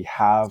Academy where we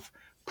have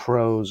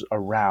pros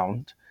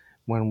around,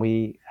 when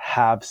we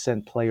have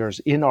sent players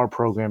in our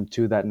program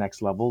to that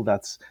next level,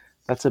 that's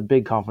a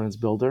big confidence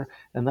builder.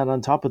 And then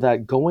on top of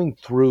that, going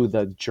through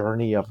the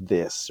journey of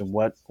this and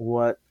what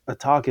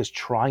Atak is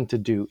trying to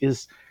do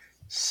is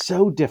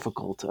so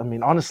difficult. I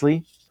mean,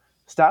 honestly,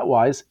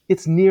 stat-wise,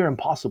 it's near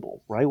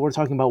impossible, right? We're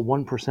talking about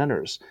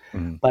 1%ers,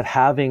 but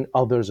having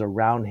others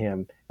around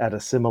him at a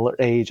similar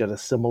age, at a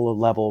similar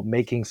level,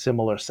 making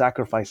similar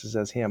sacrifices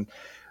as him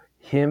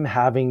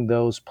having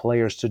those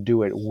players to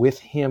do it with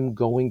him,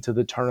 going to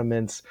the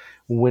tournaments,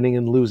 winning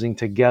and losing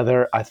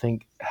together, I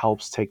think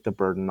helps take the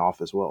burden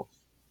off as well.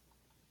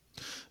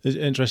 It's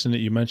interesting that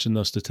you mentioned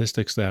those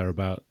statistics there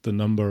about the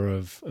number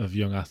of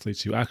young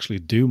athletes who actually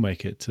do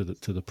make it to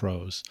the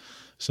pros.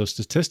 So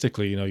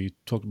statistically, you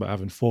talked about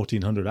having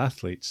 1,400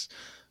 athletes.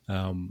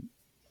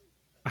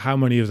 how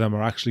many of them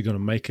are actually going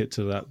to make it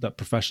to that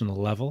professional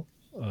level,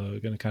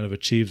 going to kind of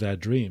achieve their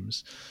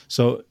dreams.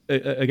 So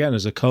again,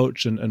 as a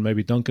coach, and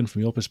maybe Duncan,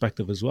 from your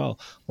perspective as well,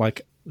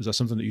 like, is that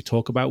something that you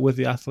talk about with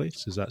the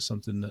athletes? Is that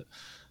something that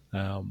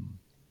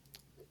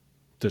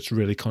that's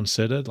really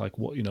considered, like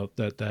what,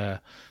 that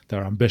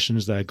their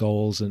ambitions, their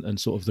goals, and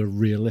sort of the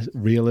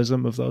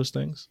realism of those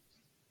things?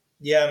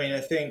 Yeah, I mean, I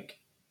think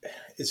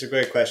it's a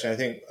great question. I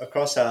think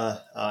across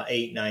our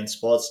 8-9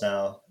 sports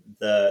now,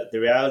 the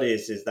reality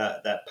is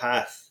that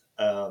path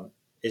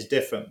is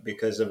different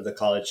because of the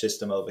college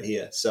system over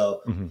here.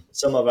 So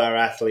some of our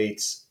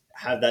athletes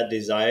have that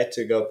desire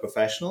to go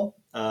professional,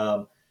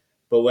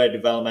 but we're a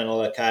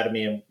developmental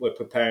academy and we're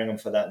preparing them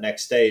for that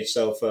next stage.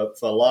 So for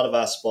a lot of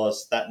our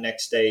sports, that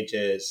next stage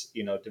is,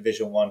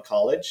 Division I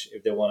college.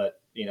 If they want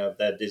to, if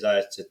their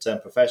desire to turn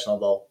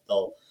professional,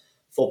 they'll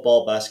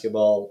football,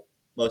 basketball.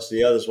 Most of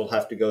the others will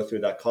have to go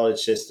through that college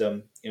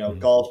system.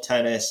 Golf,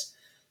 tennis,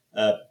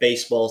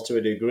 baseball to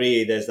a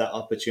degree, there's that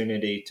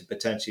opportunity to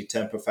potentially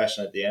turn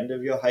professional at the end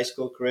of your high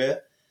school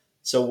career.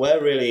 So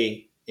we're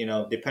really,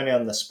 depending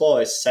on the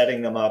sport, is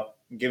setting them up,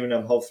 giving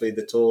them hopefully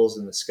the tools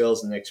and the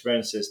skills and the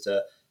experiences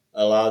to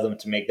allow them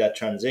to make that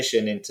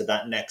transition into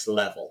that next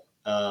level.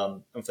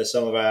 And for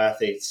some of our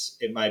athletes,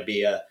 it might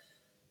be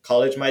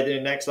college might be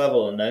the next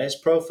level, and then it's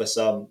pro. For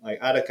some,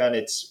 like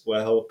Adakan,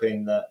 we're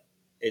hoping that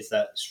it's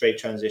that straight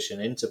transition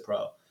into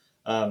pro.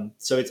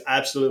 So it's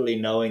absolutely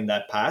knowing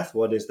that path.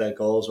 What is their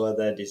goals? What are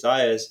their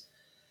desires?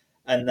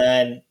 And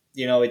then,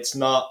 it's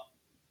not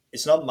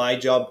my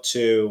job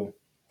to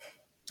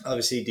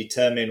obviously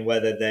determine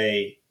whether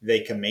they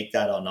can make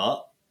that or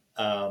not.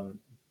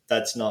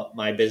 That's not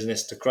my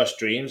business to crush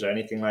dreams or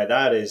anything like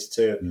that. Is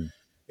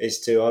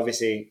to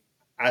obviously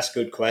ask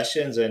good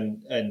questions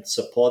and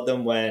support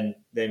them when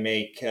they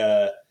make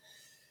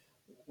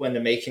when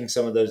they're making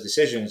some of those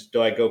decisions.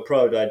 Do I go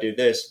pro? Do I do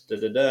this?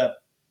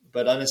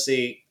 But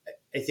honestly,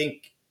 I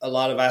think a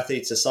lot of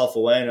athletes are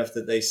self-aware enough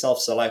that they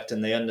self-select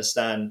and they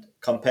understand,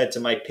 compared to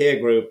my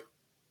peer group,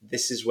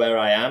 this is where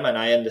I am. And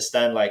I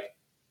understand, like,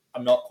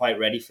 I'm not quite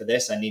ready for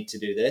this. I need to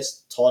do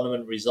this.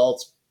 Tournament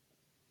results,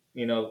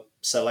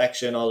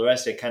 selection, all the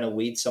rest, it kind of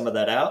weeds some of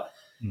that out.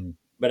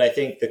 But I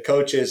think the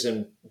coaches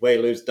and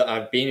Wei-Lu,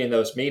 I've been in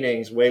those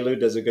meetings, Wei-Lu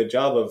does a good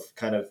job of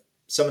kind of,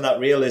 some of that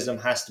realism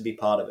has to be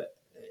part of it.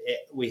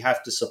 We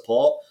have to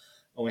support,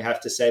 and we have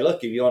to say,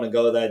 look, if you want to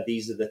go there,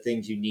 these are the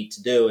things you need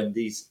to do. And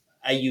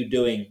are you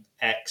doing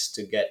X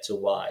to get to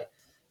Y?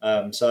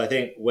 So I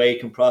think Wei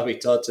can probably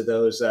talk to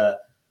those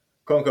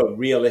quote unquote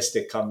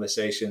realistic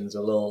conversations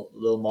a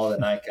little more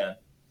than I can.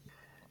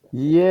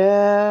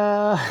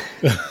 Yeah.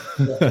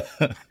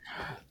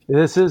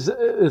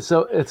 It's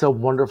a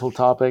wonderful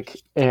topic,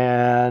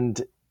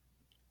 and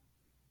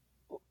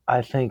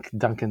I think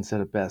Duncan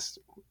said it best.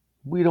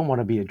 We don't want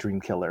to be a dream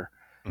killer.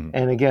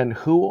 And again,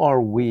 who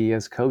are we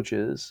as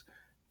coaches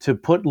to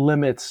put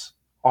limits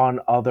on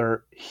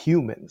other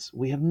humans?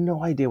 We have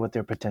no idea what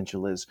their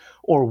potential is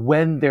or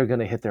when they're going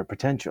to hit their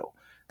potential.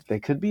 They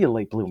could be a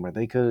late bloomer.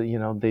 They could,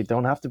 they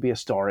don't have to be a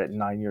star at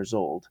 9 years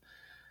old.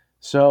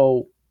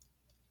 So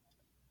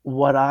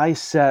what I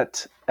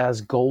set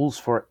as goals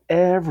for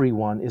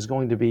everyone is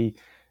going to be,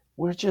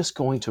 we're just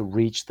going to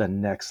reach the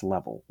next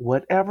level.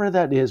 Whatever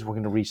that is, we're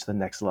going to reach the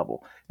next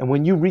level. And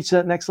when you reach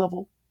that next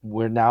level,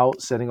 we're now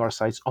setting our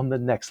sights on the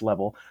next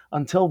level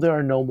until there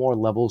are no more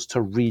levels to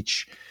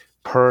reach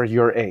per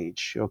your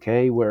age,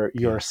 okay? Where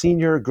you're a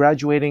senior,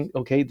 graduating,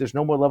 okay, there's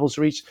no more levels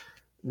to reach.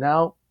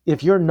 Now,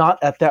 if you're not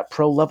at that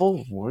pro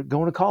level, we're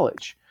going to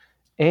college.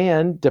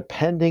 And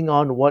depending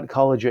on what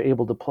college you're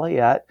able to play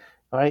at,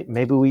 all right,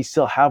 maybe we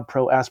still have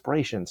pro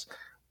aspirations.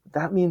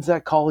 That means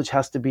that college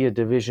has to be a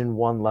Division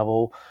I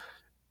level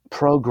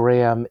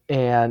program,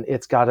 and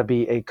it's got to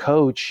be a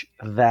coach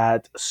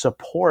that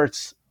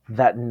supports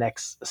that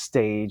next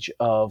stage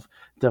of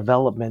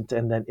development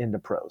and then into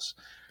pros.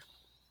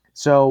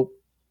 So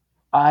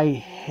I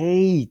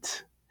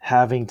hate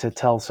having to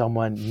tell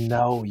someone,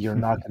 no, you're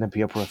not going to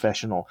be a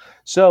professional.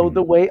 So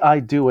the way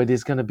I do it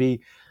is going to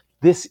be,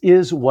 this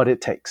is what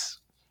it takes.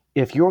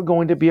 If you're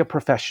going to be a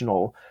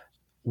professional,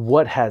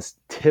 what has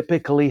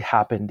typically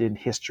happened in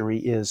history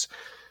is,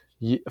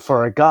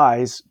 for our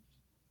guys,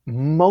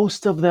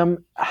 most of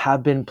them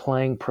have been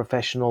playing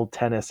professional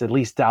tennis, at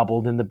least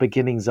dabbled in the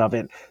beginnings of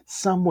it,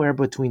 somewhere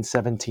between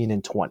 17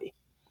 and 20,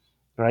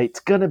 right?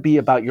 It's going to be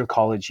about your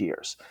college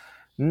years.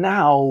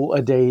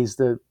 Nowadays,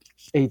 the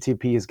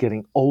ATP is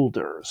getting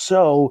older.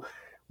 So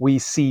we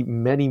see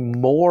many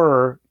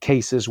more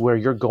cases where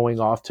you're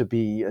going off to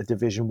be a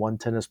Division I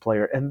tennis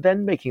player and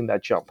then making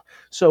that jump.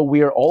 So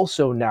we are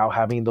also now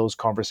having those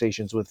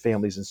conversations with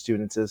families and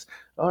students is,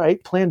 all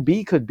right, plan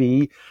B could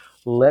be,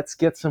 let's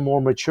get some more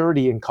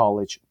maturity in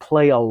college,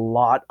 play a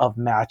lot of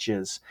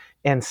matches,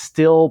 and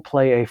still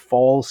play a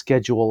fall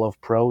schedule of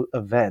pro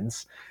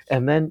events,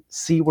 and then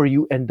see where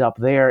you end up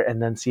there,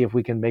 and then see if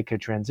we can make a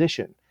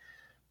transition.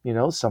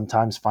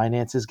 Sometimes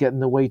finances get in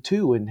the way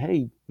too. And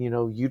hey,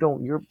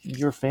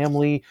 your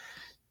family,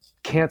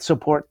 can't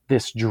support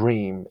this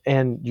dream,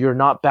 and you're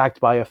not backed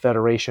by a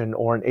federation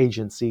or an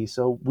agency,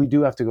 so we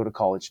do have to go to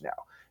college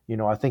now.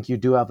 I think you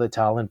do have the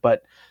talent,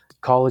 but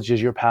college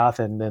is your path,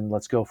 and then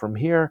let's go from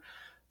here.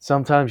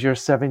 Sometimes you're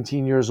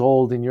 17 years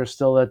old and you're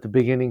still at the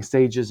beginning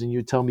stages, and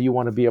you tell me you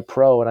want to be a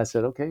pro, and I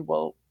said, okay,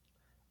 well,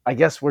 I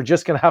guess we're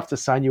just going to have to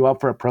sign you up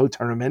for a pro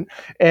tournament,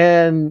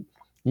 and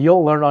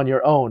you'll learn on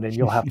your own, and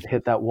you'll have to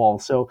hit that wall.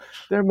 So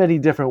there are many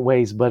different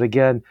ways, but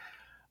again,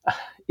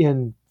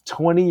 in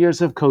 20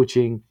 years of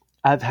coaching,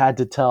 I've had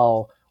to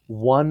tell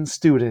one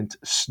student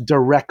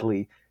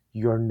directly,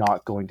 you're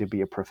not going to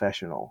be a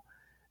professional,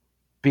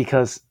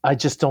 because I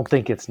just don't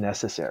think it's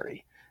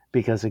necessary.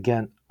 Because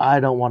again,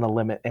 I don't want to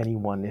limit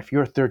anyone. If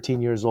you're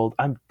 13 years old,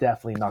 I'm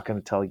definitely not going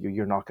to tell you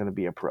you're not going to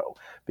be a pro,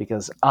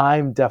 because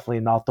I'm definitely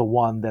not the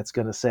one that's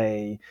going to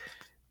say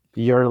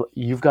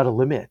you've got a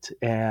limit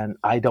and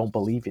I don't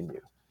believe in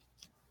you.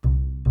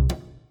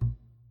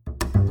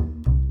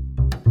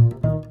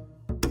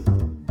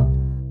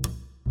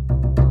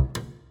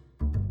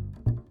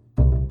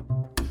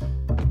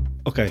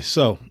 Okay,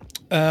 so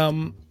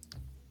I've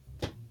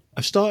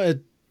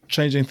started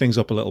changing things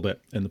up a little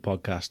bit in the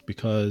podcast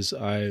because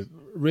I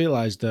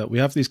realized that we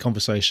have these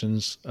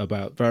conversations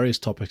about various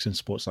topics in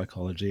sports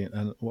psychology,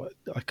 and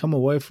I come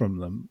away from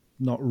them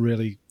not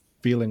really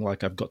feeling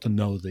like I've got to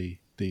know the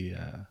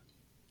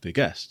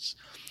guests.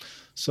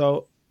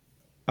 So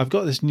I've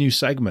got this new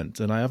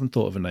segment, and I haven't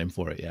thought of a name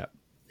for it yet.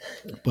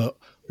 But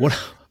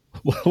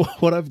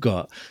what I've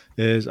got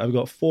is I've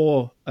got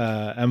 4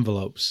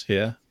 envelopes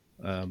here.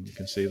 You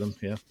can see them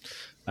here.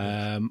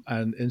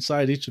 And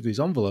inside each of these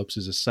envelopes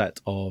is a set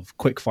of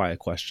quickfire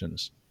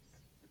questions.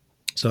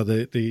 So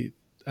the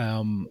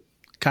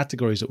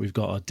categories that we've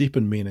got are deep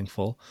and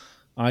meaningful,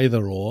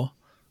 either or,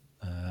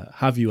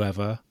 have you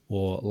ever,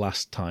 or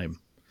last time.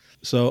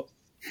 So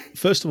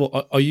first of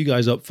all, are you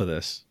guys up for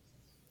this?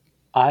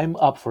 I'm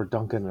up for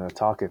Duncan and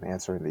Ataka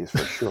answering these for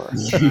sure.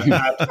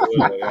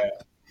 Absolutely,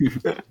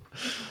 yeah.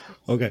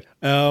 Okay.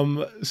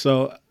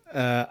 So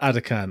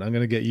Adakan, I'm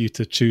going to get you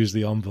to choose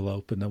the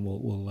envelope, and then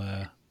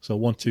we'll so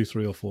 1, 2,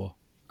 3, or 4.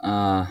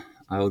 I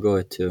will go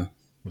with 2.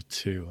 With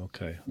 2,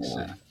 okay. Let's see.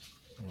 What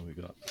have we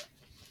got?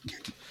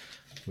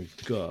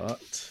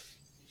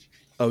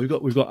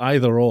 We've got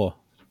either or.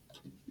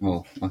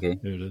 Oh, okay.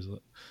 Here it is.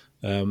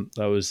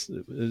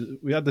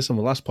 We had this on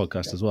the last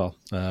podcast as well.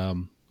 We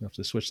have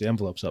to switch the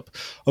envelopes up.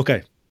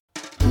 Okay.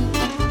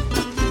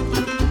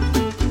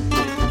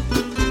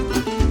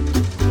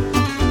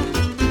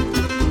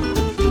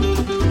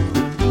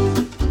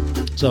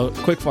 So,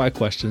 quick fire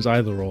questions,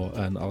 either or,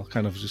 and I'll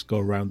kind of just go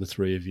around the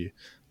 3 of you.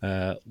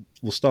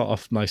 We'll start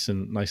off nice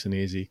and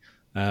easy.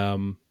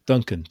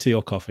 Duncan, tea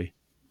or coffee?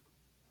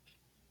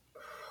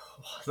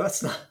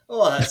 That's a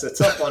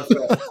tough one for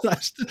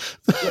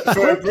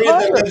a Brit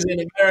that lives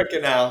in America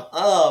now.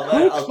 Oh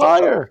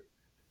man,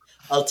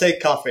 I'll take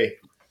coffee.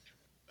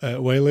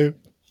 Wailu?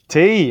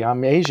 Tea.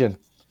 I'm Asian.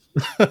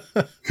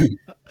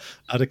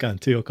 Adakan,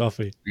 tea or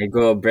coffee? I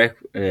go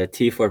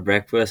tea for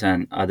breakfast,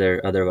 and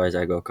otherwise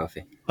I go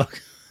coffee. Okay.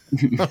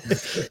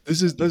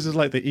 This is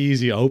like the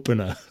easy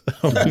opener.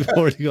 We've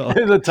already got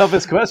the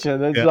toughest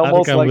question. It's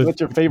almost Adakan like, what's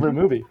your favorite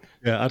movie?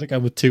 Yeah,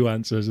 Adakan with 2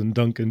 answers, and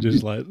Duncan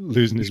just like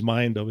losing his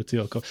mind over tea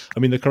or coffee. I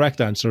mean, the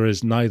correct answer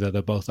is neither.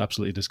 They're both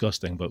absolutely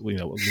disgusting, but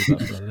we'll leave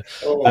that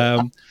for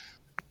another.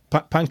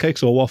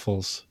 Pancakes or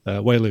waffles?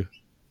 Wailu?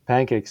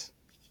 Pancakes.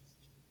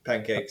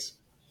 Pancakes.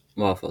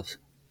 Waffles.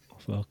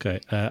 Okay.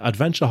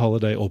 Adventure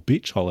holiday or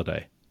beach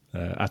holiday?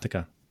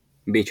 Adakan?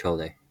 Beach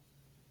holiday.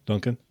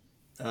 Duncan?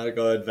 I'll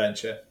go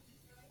adventure.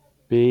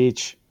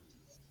 Beach.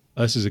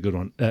 This is a good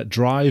one.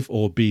 Drive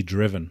or be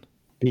driven?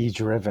 Be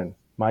driven.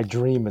 My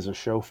dream is a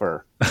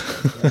chauffeur.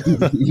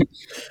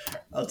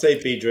 I'll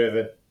take be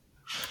driven.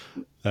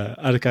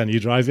 Adakan, you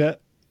drive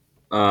yet?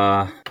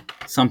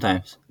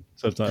 Sometimes.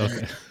 Sometimes,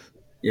 okay.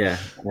 Yeah,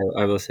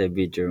 I will say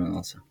be driven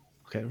also.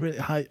 Okay, really,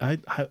 I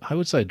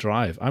would say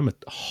drive. I'm a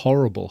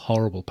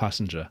horrible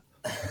passenger.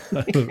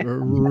 I'm a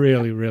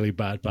really, really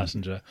bad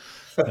passenger.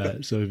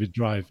 So it would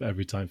drive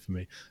every time for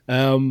me.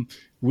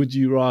 Would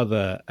you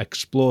rather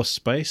explore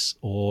space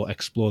or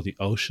explore the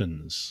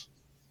oceans?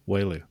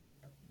 Wailu?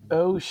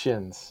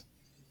 Oceans.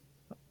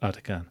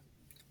 Adakan?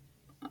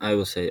 I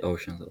will say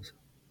oceans also.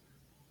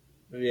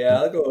 Yeah,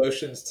 I'll go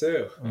oceans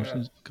too.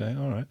 Oceans? Yeah. Okay,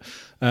 all right.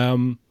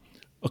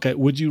 Okay,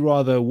 would you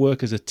rather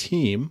work as a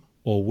team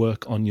or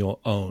work on your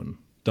own?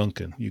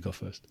 Duncan, you go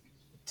first.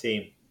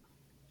 Team.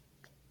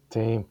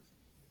 Team.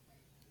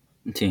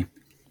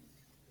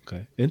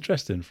 Okay,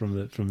 interesting from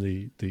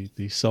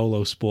the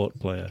solo sport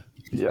player.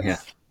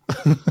 Yes.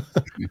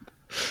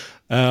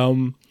 Yeah.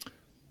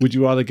 Would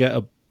you rather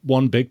get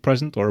one big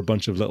present or a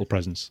bunch of little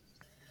presents?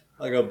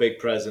 I'll go big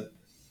present.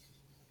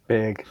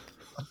 Big.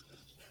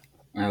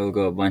 I will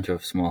go a bunch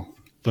of small.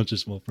 Bunch of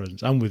small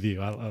presents. I'm with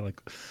you. I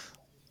like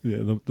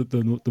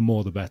the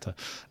more the better.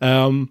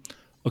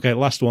 Okay,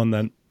 last one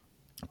then.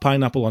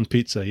 Pineapple on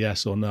pizza,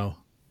 yes or no?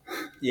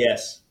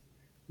 Yes.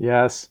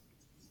 Yes.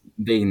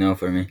 Big no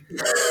for me.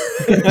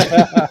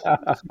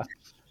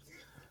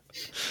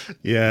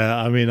 Yeah,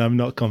 I mean, I'm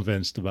not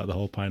convinced about the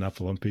whole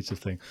pineapple on pizza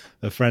thing.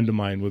 A friend of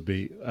mine would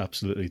be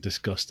absolutely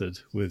disgusted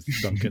with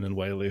Duncan and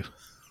Whaley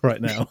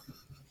right now.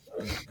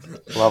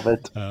 Love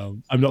it.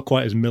 I'm not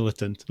quite as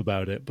militant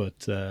about it, but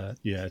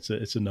yeah,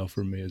 it's a no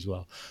from me as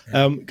well.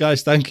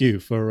 Guys, thank you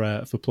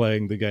for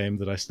playing the game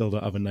that I still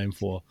don't have a name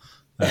for,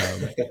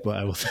 but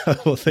I will I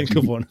will think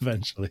of one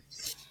eventually.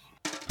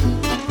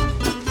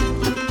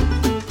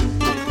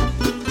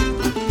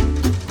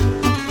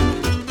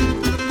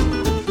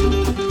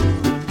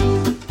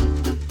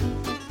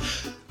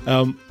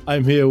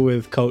 I'm here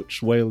with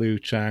Coach Wei-Lu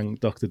Chang,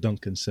 Dr.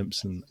 Duncan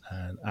Simpson,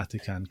 and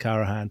Atikan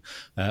Karahan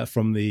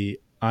from the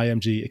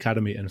IMG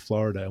Academy in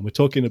Florida, and we're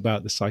talking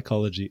about the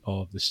psychology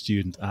of the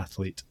student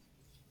athlete.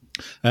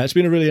 It's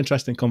been a really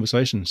interesting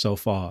conversation so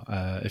far.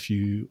 If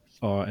you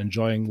are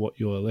enjoying what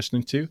you're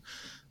listening to,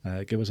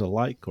 give us a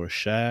like or a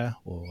share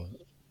or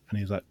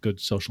any of that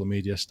good social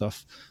media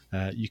stuff.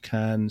 You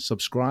can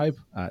subscribe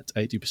at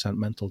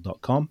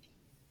 80percentmental.com,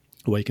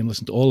 where you can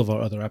listen to all of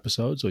our other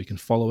episodes, or you can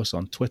follow us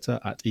on Twitter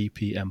at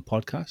EPM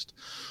Podcast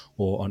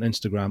or on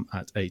Instagram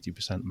at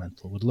 80%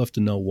 Mental. We'd love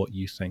to know what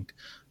you think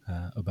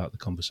about the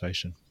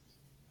conversation.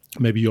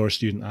 Maybe you're a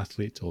student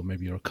athlete, or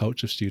maybe you're a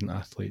coach of student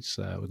athletes.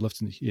 We'd love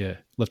to hear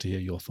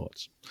your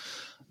thoughts.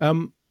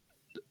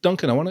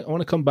 Duncan, I want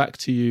to come back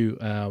to you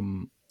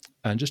and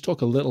just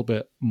talk a little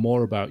bit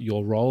more about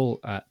your role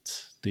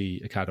at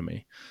the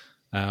academy.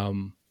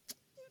 And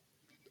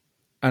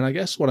I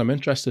guess what I'm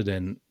interested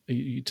in,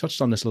 you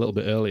touched on this a little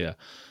bit earlier,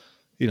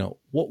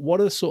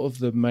 what are sort of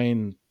the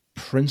main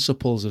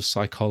principles of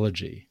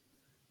psychology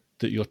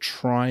that you're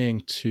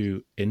trying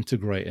to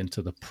integrate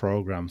into the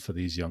program for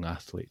these young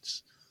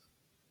athletes?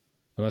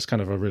 And that's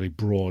kind of a really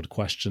broad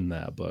question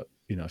there, but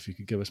if you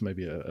could give us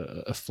maybe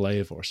a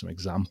flavor or some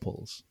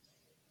examples.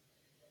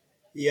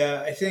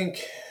 Yeah, I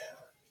think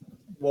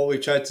what we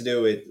tried to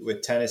do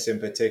with tennis in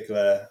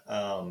particular,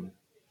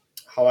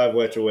 how I've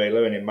worked with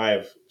Wei-Lu, and it might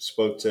have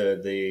spoke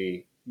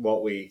to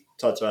what we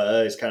talked about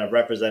earlier, is kind of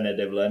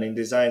representative learning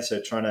design. So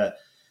trying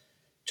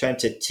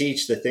to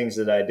teach the things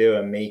that I do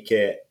and make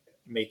it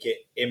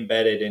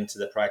embedded into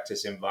the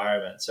practice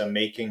environment. So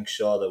making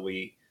sure that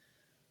we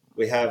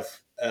have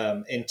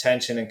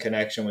intention and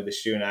connection with the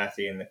student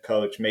athlete and the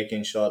coach,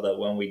 making sure that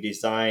when we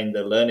design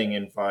the learning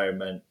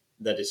environment,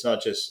 that it's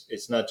not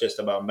just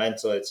about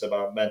mental, it's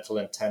about mental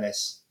and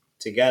tennis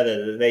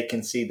together, that they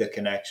can see the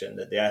connection,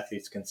 that the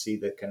athletes can see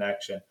the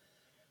connection.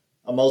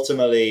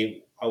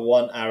 Ultimately, I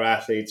want our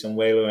athletes, and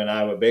Wei-Lu and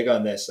I were big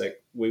on this,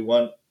 like we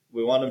want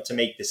them to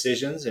make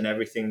decisions in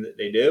everything that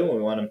they do.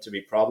 We want them to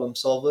be problem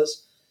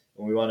solvers,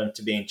 and we want them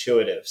to be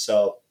intuitive.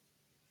 So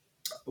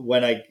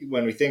when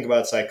we think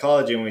about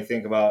psychology, when we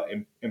think about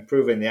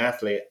improving the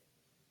athlete,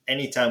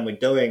 anytime we're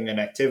doing an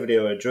activity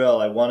or a drill,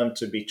 I want them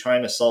to be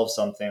trying to solve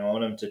something. I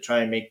want them to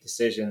try and make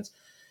decisions.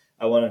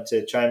 I want them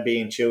to try and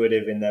be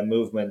intuitive in their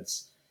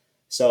movements.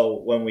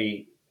 So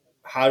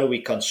how do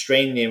we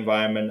constrain the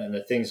environment and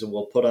the things that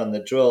we'll put on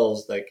the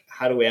drills? Like,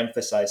 how do we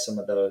emphasize some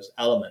of those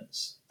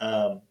elements?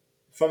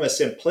 From a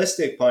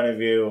simplistic point of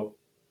view,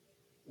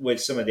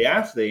 with some of the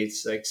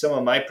athletes, like some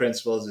of my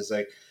principles is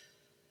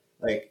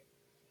like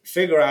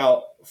figure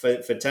out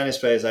for tennis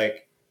players,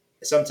 like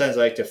sometimes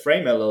I like to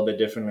frame it a little bit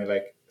differently,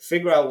 like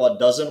figure out what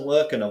doesn't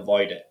work and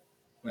avoid it.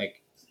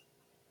 Like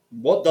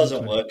what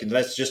doesn't work, and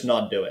let's just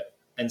not do it.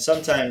 And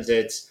sometimes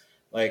it's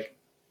like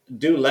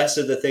do less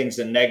of the things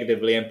that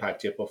negatively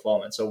impact your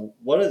performance. So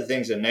what are the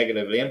things that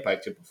negatively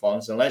impact your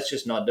performance, and let's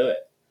just not do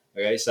it.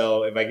 Okay.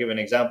 So if I give an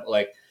example,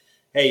 like,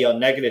 hey, your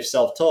negative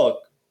self-talk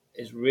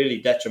is really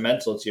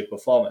detrimental to your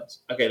performance.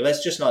 Okay,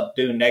 let's just not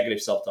do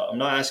negative self-talk. I'm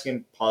not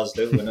asking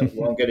positive.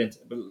 We won't get into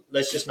it, but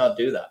let's just not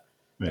do that.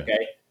 Yeah.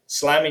 Okay.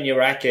 Slamming your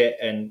racket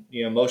and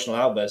emotional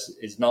outbursts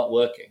is not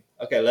working.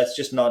 Okay, let's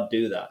just not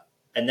do that.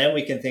 And then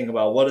we can think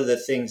about what are the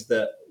things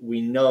that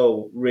we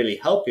know really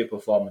help your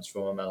performance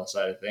from a mental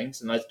side of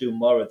things, and let's do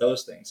more of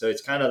those things. So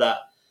it's kind of that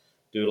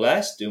do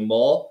less, do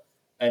more,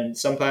 and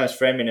sometimes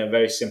framing in a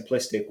very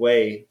simplistic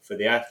way for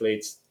the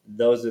athletes.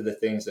 Those are the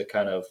things that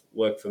kind of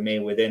work for me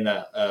within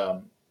that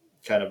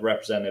kind of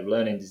representative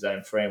learning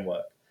design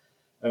framework.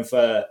 And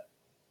for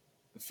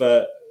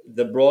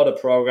the broader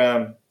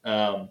program,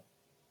 we're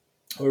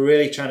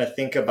really trying to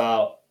think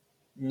about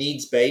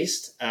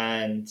needs-based,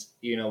 and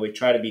we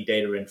try to be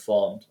data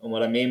informed. And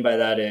what I mean by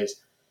that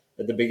is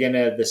at the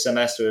beginning of the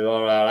semester with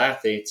all our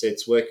athletes,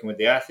 it's working with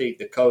the athlete,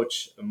 the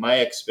coach, and my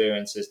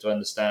experience is to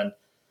understand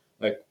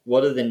like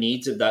what are the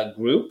needs of that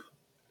group,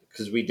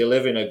 because we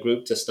deliver in a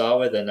group to start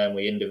with and then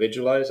we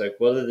individualize, like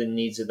what are the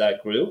needs of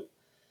that group,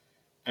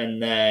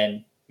 and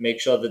then make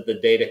sure that the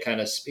data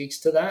kind of speaks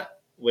to that.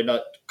 We're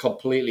not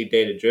completely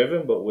data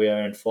driven, but we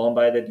are informed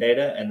by the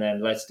data, and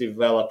then let's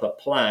develop a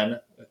plan,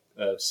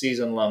 a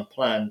season-long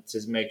plan to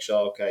make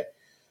sure, okay,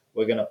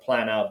 we're going to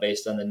plan out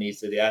based on the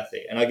needs of the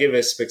athlete. And I'll give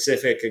a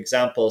specific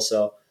example.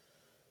 So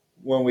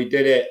when we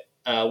did it,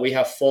 we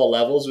have 4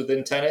 levels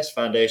within tennis: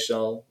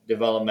 foundational,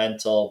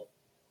 developmental,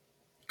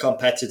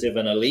 competitive,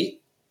 and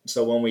elite.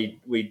 So when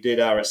we did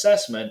our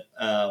assessment,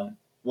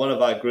 one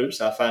of our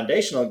groups, our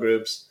foundational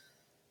groups,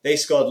 they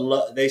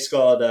scored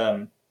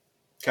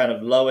kind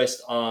of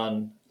lowest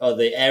on, or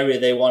the area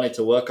they wanted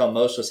to work on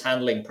most was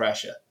handling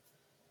pressure.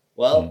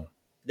 Well,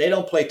 they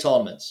don't play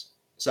tournaments.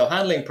 So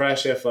handling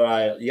pressure for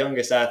our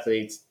youngest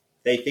athletes,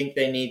 they think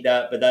they need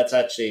that, but that's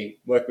actually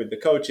work with the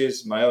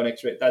coaches, my own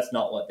experience, that's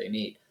not what they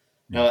need.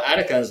 Now, at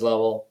Adekan's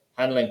level,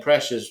 handling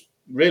pressure is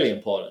really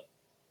important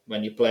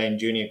when you're playing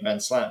junior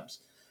Grand Slams.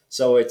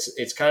 So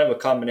it's kind of a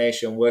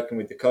combination working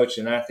with the coach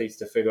and athletes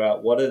to figure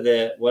out what are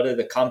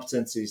the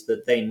competencies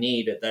that they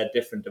need at their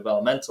different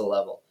developmental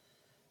level.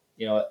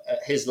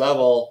 At his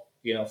level,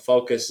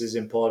 focus is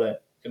important.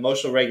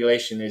 Emotional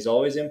regulation is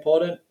always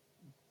important,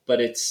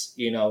 but it's,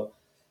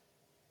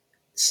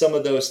 some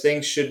of those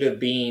things should have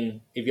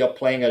been, if you're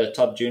playing at a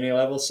top junior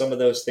level, some of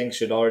those things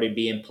should already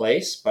be in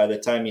place by the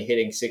time you're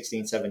hitting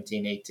 16,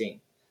 17,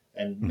 18.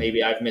 And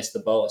maybe I've missed the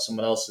boat or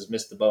someone else has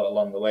missed the boat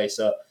along the way.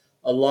 So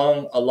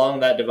along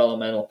that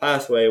developmental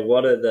pathway,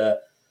 what are the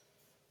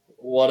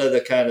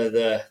kind of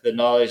the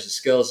knowledge, the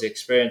skills, the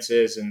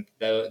experiences, and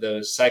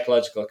those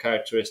psychological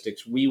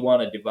characteristics we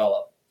want to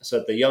develop? So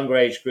at the younger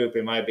age group,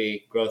 it might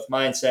be growth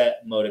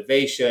mindset,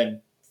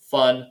 motivation,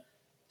 fun.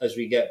 As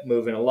we get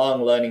moving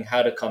along, learning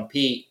how to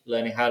compete,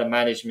 learning how to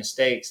manage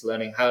mistakes,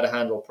 learning how to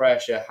handle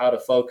pressure, how to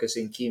focus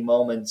in key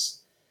moments,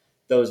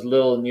 those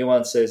little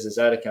nuances, as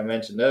Adekan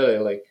mentioned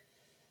earlier, like,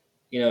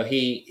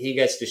 he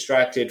gets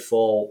distracted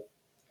for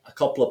a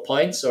couple of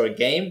points or a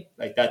game,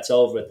 like that's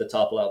over at the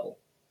top level.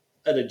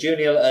 At the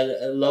junior,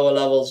 at lower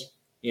levels,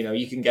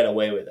 you can get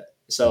away with it.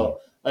 So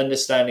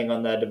understanding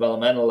on that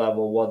developmental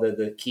level, what are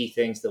the key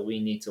things that we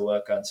need to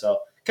work on?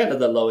 So kind of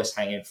the lowest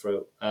hanging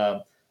fruit.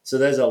 So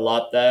there's a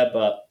lot there,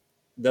 but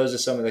those are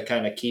some of the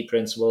kind of key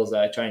principles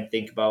that I try and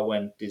think about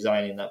when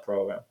designing that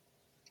program.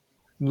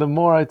 The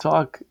more I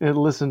talk and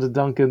listen to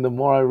Duncan, the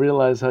more I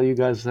realize how you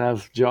guys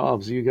have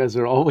jobs. You guys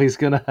are always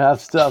going to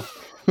have stuff.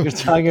 You're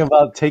talking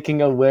about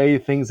taking away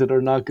things that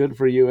are not good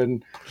for you.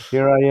 And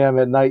here I am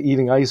at night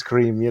eating ice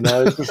cream.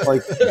 It's just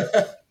like,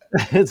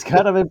 it's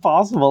kind of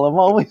impossible. I'm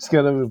always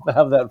going to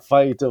have that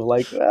fight of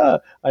like,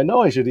 I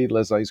know I should eat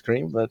less ice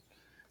cream, but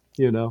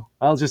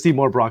I'll just eat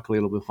more broccoli.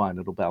 It'll be fine.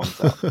 It'll balance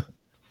out.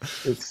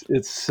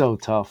 It's so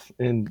tough,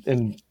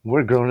 and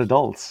we're grown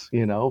adults.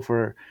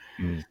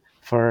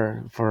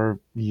 For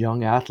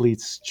young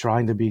athletes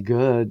trying to be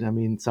good. I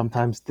mean,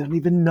 sometimes they don't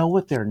even know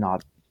what they're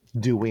not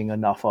doing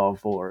enough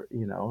of, or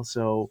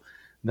So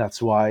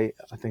that's why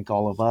I think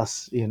all of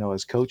us,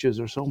 as coaches,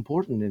 are so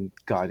important in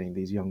guiding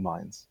these young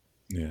minds.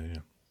 Yeah.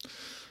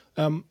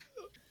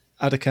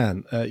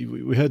 Adekan,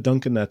 we heard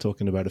Duncan there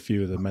talking about a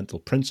few of the mental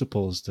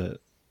principles that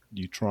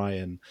you try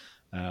and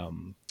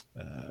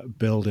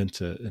build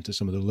into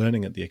some of the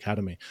learning at the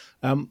academy.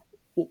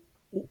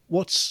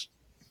 What's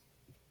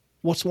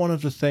one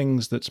of the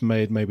things that's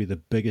made maybe the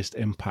biggest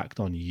impact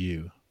on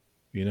you?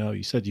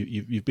 You said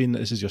you've been,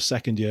 this is your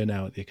second year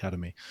now at the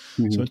academy.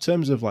 Mm-hmm. So in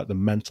terms of like the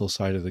mental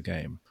side of the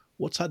game,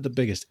 what's had the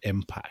biggest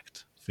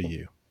impact for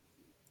you?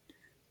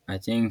 I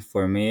think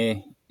for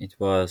me, it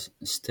was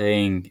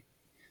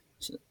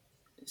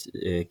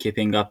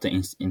keeping up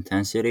the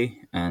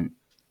intensity and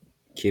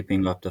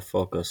keeping up the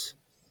focus.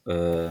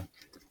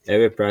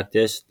 Every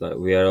practice, like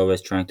we are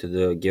always trying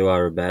to give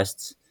our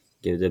best,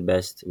 give the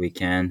best we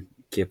can,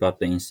 keep up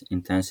the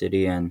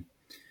intensity, and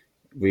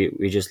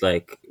we just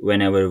like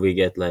whenever we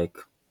get like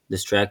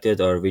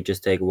distracted, or we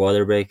just take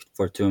water break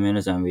for 2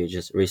 minutes and we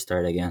just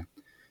restart again.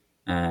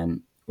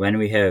 And when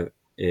we have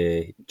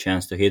a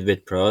chance to hit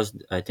with pros,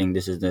 I think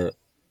this is the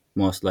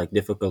most like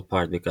difficult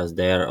part, because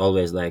they are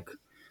always like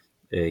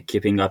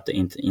keeping up the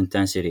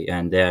intensity,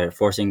 and they are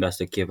forcing us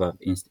to keep up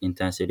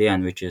intensity,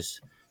 and which is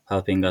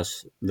helping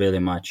us really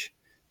much.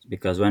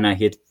 Because when I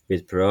hit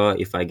with pro,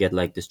 if I get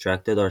like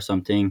distracted or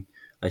something,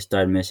 I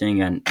start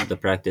missing and the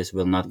practice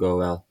will not go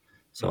well.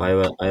 So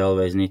I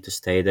always need to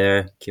stay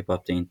there, keep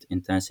up the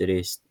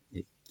intensity,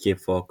 keep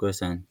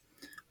focus, and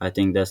I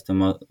think that's the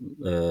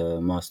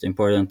most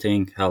important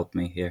thing. Helped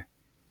me here.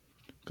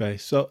 Okay,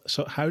 so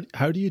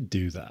how do you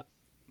do that?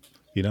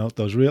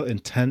 Those real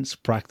intense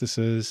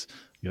practices.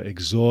 You're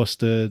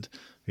exhausted.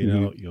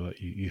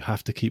 You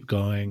have to keep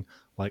going.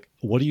 Like,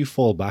 what do you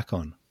fall back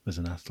on as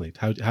an athlete?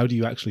 How do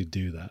you actually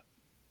do that?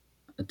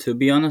 To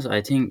be honest,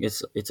 I think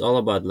it's all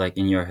about like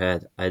in your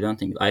head. I don't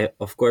think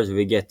of course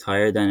we get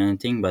tired and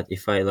anything, but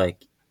if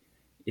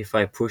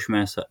I push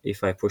myself,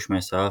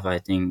 I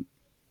think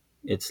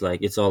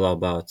it's all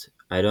about.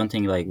 I don't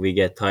think like we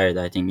get tired.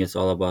 I think it's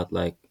all about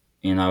like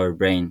in our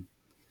brain.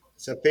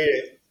 So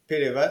Peter,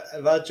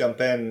 if I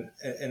jump in,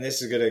 and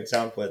this is a good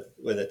example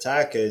with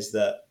Attack, is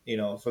that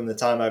from the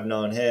time I've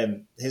known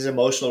him, his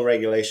emotional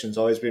regulation's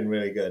always been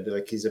really good.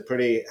 Like, he's a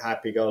pretty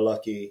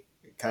happy-go-lucky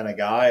kind of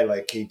guy.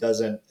 Like, he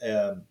doesn't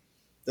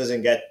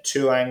get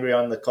too angry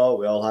on the court.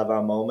 We all have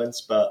our moments,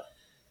 but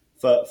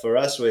for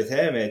us with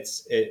him,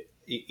 it's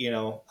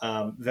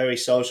very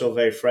social,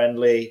 very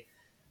friendly,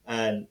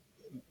 and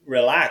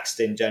relaxed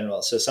in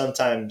general. So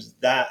sometimes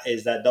that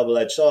is that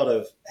double-edged sword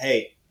of,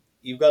 hey,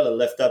 you've got to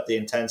lift up the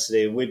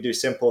intensity. We do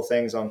simple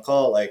things on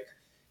call, like,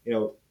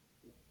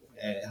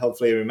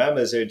 hopefully he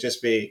remembers, it would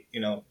just be,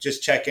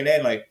 just checking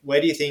in, like,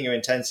 where do you think your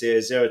intensity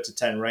is 0 to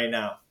 10 right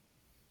now?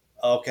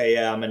 Okay,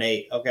 yeah, I'm an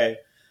 8. Okay,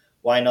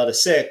 why not a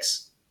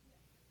 6?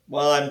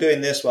 Well, I'm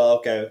doing this well.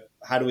 Okay,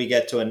 how do we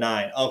get to a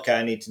 9? Okay,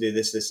 I need to do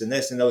this, this, and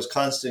this. And those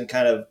constant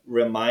kind of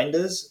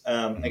reminders.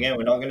 Again,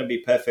 we're not going to be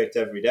perfect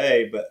every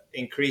day, but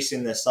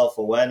increasing the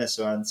self-awareness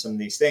around some of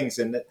these things.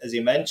 And as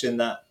you mentioned,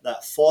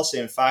 that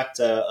forcing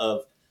factor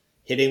of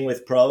hitting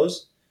with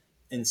pros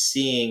and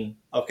seeing,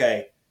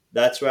 okay,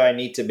 that's where I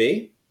need to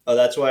be, or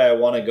that's where I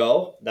want to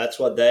go. That's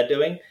what they're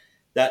doing.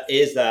 That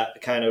is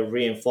that kind of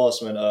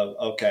reinforcement of,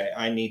 okay,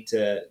 I need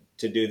to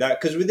do that,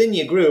 because within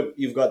your group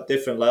you've got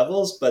different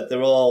levels, but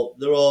they're all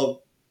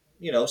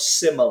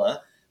similar.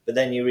 But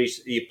then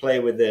you play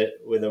with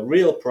a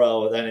real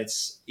pro, then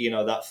it's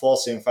that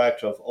forcing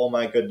factor of, oh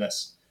my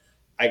goodness,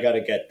 I got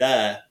to get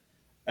there.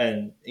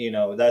 And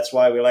that's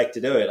why we like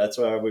to do it. That's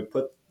why we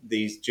put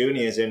these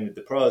juniors in with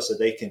the pros, so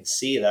they can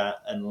see that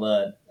and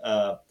learn.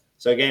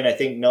 So again, I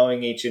think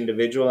knowing each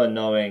individual and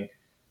knowing,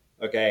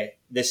 okay,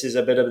 this is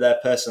a bit of their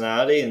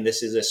personality and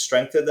this is a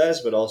strength of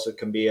theirs, but also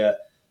can be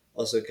an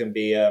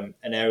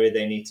area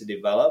they need to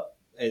develop,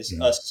 is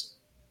us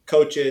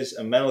coaches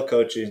and mental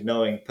coaches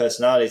knowing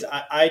personalities.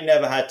 I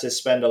never had to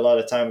spend a lot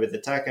of time with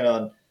Atakan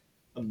on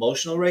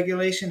emotional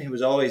regulation. He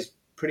was always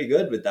pretty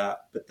good with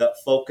that, but that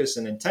focus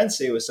and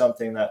intensity was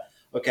something that,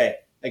 okay,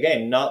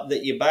 again, not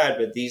that you're bad,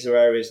 but these are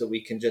areas that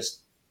we can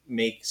just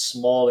make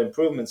small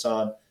improvements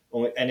on.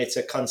 And it's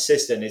a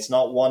consistent, it's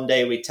not one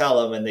day we tell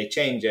them and they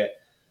change it.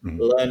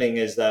 Learning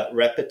is that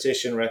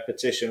repetition,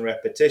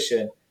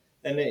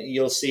 and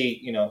you'll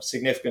see,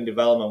 significant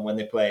development when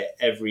they play it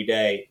every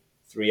day,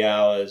 3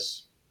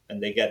 hours,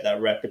 and they get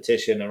that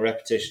repetition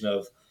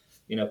of,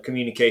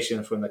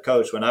 communication from the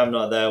coach. When I'm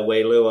not there,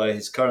 Wei Lu or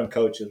his current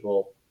coaches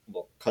will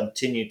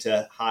continue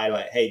to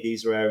highlight, hey,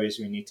 these are areas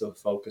we need to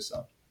focus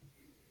on.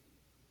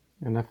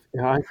 And if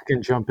I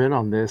can jump in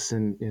on this,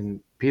 and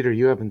Peter,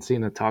 you haven't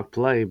seen Atak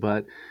play,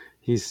 but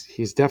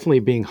he's definitely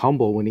being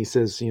humble when he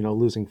says,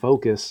 losing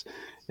focus,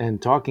 and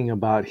talking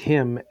about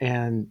him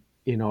and,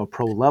 a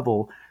pro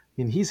level. I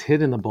mean, he's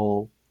hitting the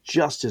ball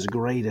just as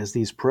great as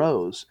these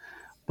pros,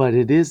 but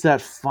it is that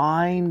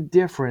fine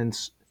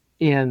difference.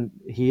 And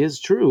he is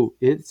true.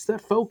 It's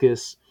that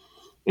focus.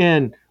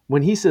 And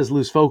when he says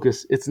lose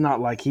focus, it's not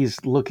like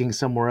he's looking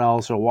somewhere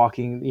else or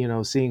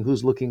walking, seeing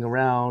who's looking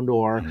around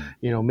or,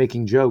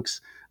 making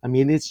jokes. I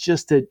mean, it's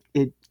just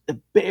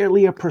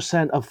barely a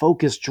 % of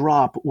focus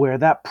drop where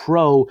that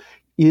pro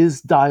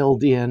is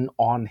dialed in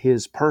on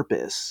his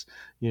purpose.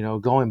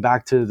 Going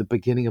back to the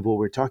beginning of what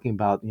we're talking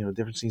about,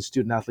 difference between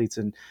student athletes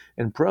and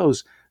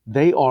pros,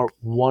 they are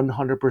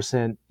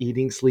 100%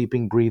 eating,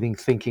 sleeping, breathing,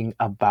 thinking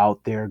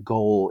about their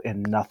goal,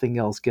 and nothing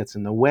else gets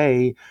in the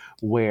way,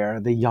 where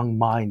the young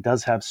mind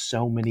does have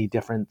so many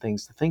different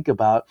things to think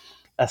about,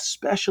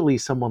 especially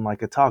someone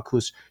like Atak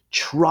who's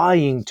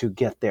trying to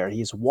get there.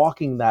 He's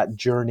walking that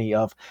journey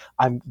of,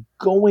 I'm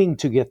going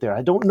to get there.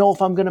 I don't know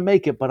if I'm going to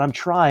make it, but I'm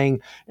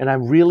trying, and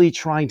I'm really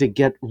trying to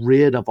get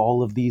rid of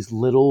all of these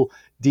little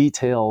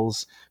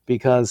details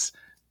because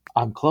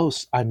I'm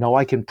close. I know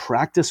I can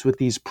practice with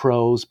these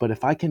pros, but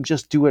if I can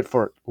just do it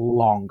for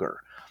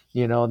longer,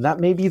 and that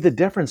may be the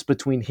difference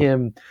between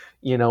him,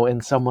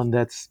 and someone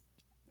that's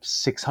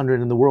 600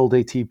 in the world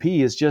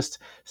ATP, is just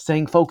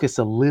staying focused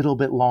a little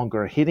bit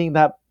longer, hitting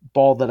that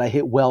ball that I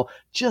hit well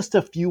just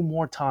a few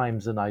more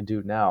times than I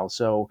do now.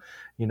 So,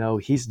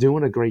 he's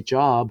doing a great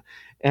job.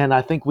 And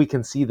I think we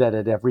can see that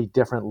at every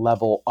different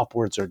level,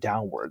 upwards or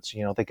downwards.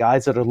 The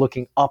guys that are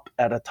looking up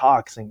at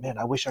Atak saying, man,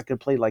 I wish I could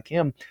play like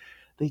him.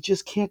 They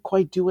just can't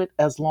quite do it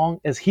as long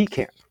as he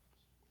can.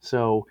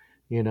 So,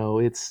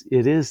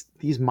 it is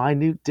these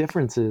minute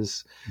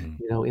differences,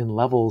 in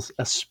levels,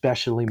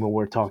 especially when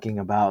we're talking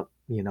about,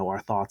 our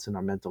thoughts and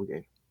our mental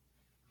game.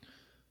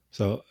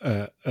 So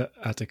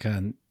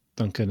Atakan,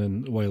 Duncan,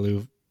 and Wei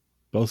Lu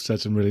both said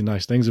some really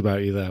nice things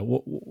about you there.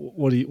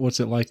 What's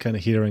it like kind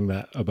of hearing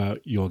that about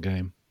your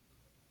game?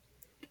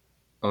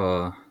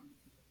 One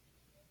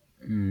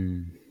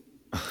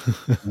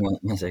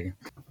second.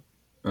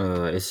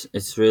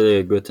 It's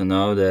really good to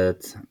know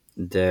that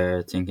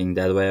they're thinking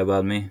that way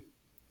about me.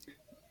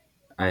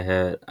 I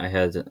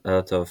had a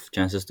lot of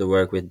chances to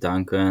work with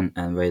Duncan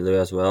and Wei Lu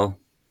as well.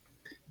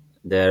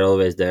 They're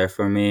always there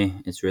for me.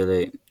 It's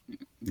really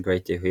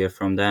great to hear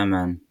from them,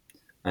 and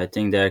I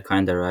think they're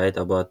kind of right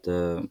about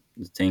the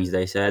things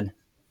they said.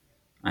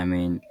 I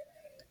mean,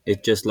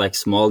 it's just like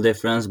small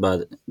difference,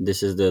 but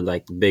this is the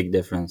like big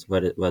difference.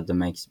 What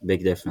makes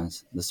big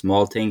difference? The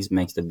small things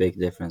makes the big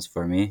difference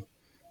for me.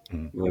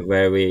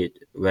 Where we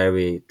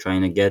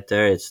trying to get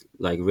there, it's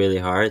like really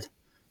hard,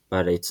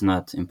 but it's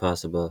not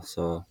impossible.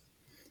 So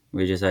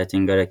we just, I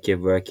think, gotta keep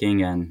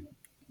working and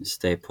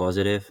stay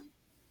positive.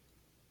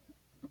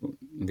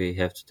 We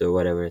have to do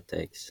whatever it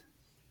takes.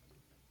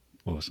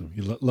 Awesome.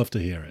 You love to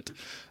hear it.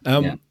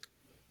 Yeah.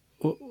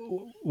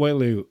 Wei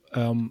Lu,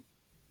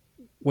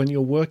 when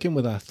you're working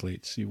with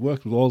athletes, you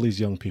work with all these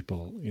young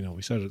people.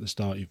 We said at the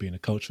start, you've been a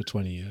coach for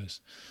 20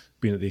 years,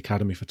 been at the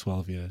academy for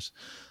 12 years.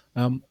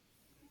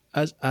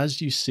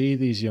 as you see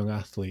these young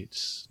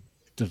athletes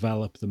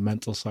develop the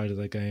mental side of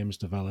their games,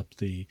 develop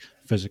the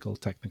physical,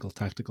 technical,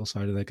 tactical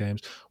side of their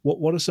games,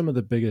 what are some of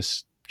the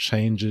biggest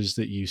changes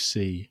that you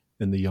see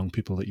in the young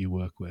people that you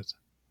work with,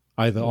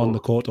 either on the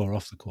court or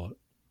off the court?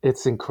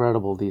 It's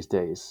incredible these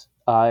days.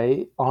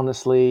 I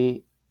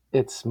honestly,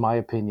 it's my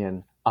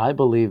opinion. I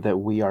believe that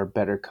we are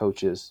better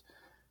coaches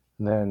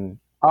than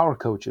our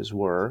coaches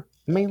were,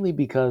 mainly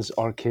because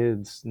our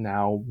kids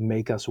now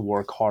make us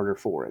work harder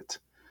for it.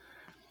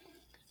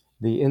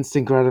 The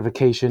instant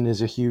gratification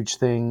is a huge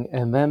thing,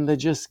 and then the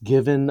just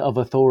given of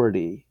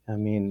authority. I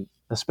mean,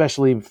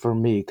 especially for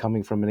me,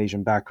 coming from an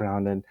Asian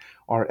background, and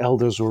our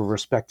elders were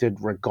respected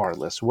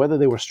regardless, whether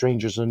they were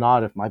strangers or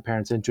not. If my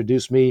parents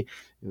introduced me,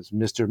 it was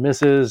Mr.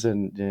 Mrs.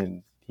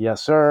 and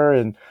yes, sir,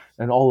 and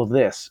all of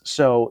this.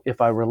 So if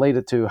I relate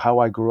it to how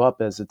I grew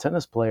up as a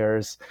tennis player,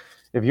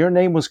 if your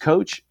name was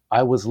coach,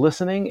 I was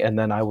listening and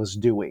then I was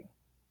doing,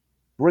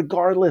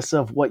 regardless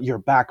of what your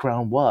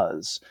background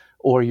was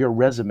or your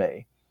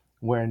resume.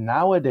 Where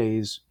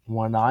nowadays,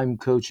 when I'm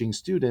coaching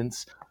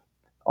students,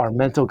 our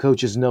mental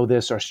coaches know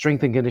this, our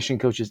strength and conditioning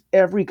coaches,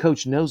 every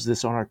coach knows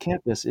this on our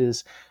campus,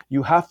 is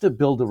you have to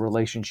build a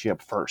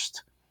relationship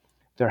first.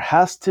 There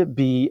has to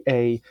be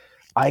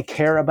I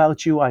care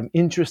about you, I'm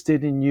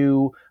interested in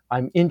you,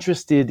 I'm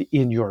interested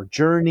in your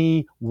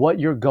journey, what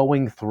you're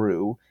going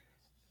through.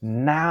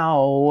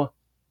 Now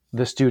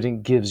the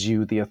student gives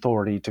you the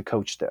authority to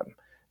coach them.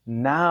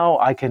 Now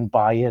I can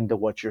buy into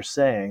what you're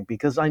saying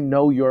because I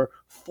know you're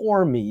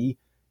for me.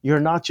 You're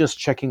not just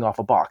checking off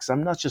a box.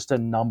 I'm not just a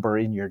number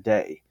in your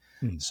day.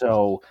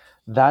 So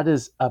that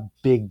is a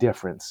big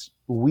difference.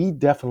 We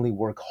definitely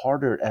work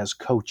harder as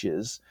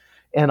coaches.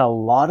 And a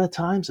lot of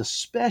times,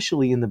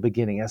 especially in the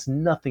beginning, has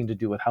nothing to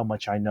do with how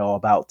much I know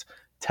about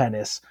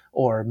tennis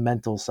or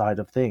mental side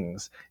of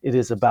things. It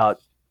is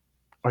about,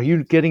 are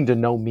you getting to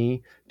know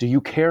me? Do you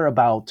care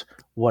about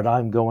what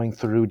I'm going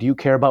through? Do you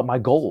care about my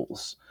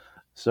goals?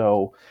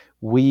 So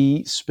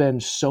we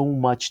spend so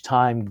much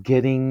time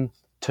getting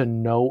to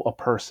know a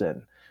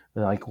person.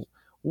 Like,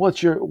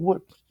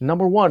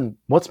 number one,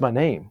 what's my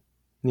name?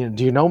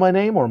 Do you know my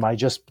name, or am I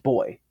just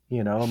boy?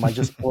 Am I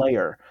just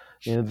player?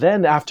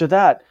 Then after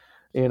that,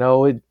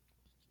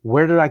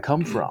 where did I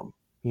come from?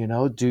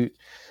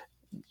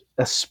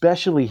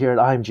 Especially here at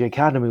IMG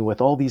Academy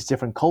with all these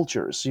different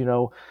cultures,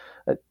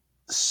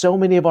 so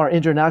many of our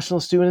international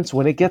students,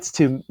 when it gets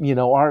to,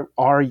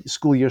 our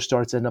school year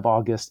starts end of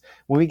August,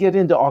 when we get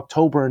into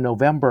October and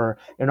November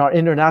and our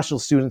international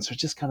students are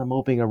just kind of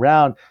moping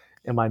around,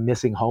 am I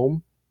missing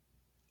home?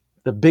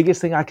 The biggest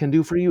thing I can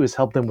do for you is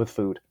help them with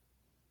food,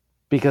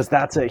 because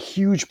that's a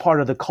huge part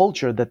of the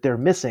culture that they're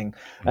missing.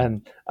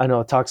 And I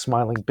know Atak's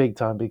smiling big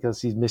time because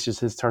he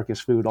misses his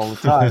Turkish food all the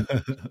time.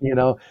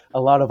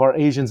 A lot of our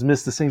Asians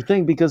miss the same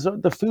thing because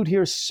the food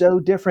here is so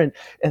different.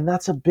 And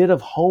that's a bit of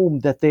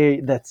home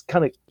that's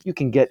kind of, you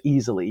can get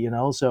easily,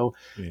 So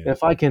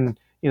if I can,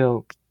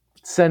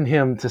 send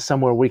him to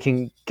somewhere where he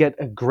can get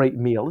a great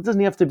meal, it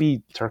doesn't have to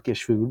be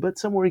Turkish food, but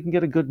somewhere he can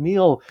get a good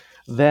meal,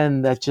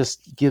 then that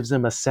just gives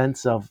them a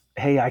sense of,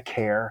 hey, I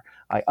care,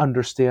 I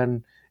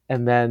understand.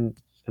 And then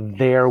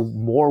they're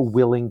more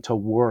willing to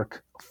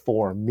work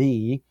for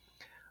me.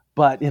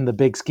 But in the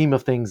big scheme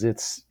of things,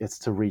 it's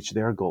to reach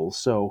their goals.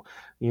 So,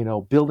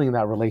 building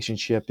that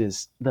relationship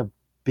is the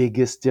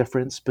biggest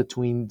difference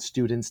between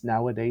students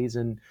nowadays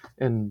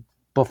and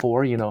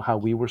before, how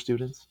we were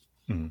students.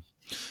 Mm-hmm.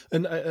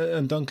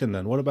 And Duncan,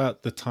 then, what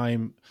about the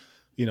time,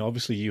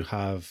 obviously you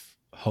have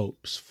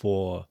hopes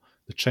for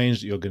the change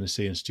that you're going to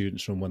see in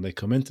students from when they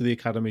come into the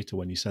academy to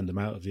when you send them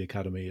out of the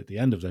academy at the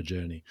end of their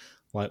journey.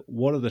 Like,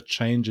 what are the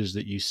changes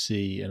that you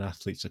see in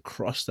athletes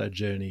across their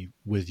journey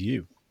with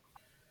you?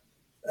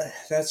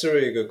 That's a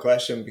really good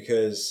question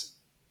because,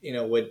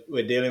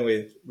 we're dealing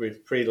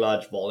with pretty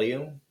large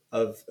volume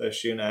of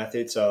student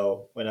athletes.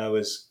 So when I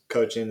was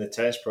coaching the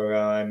tennis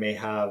program, I may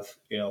have,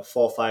 4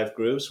 or 5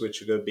 groups,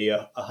 which would be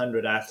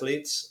 100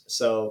 athletes.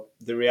 So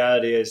the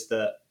reality is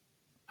that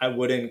I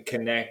wouldn't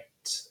connect,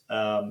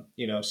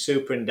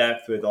 super in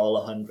depth with all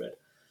 100.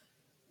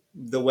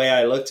 The way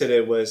I looked at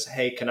it was,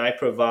 hey, can I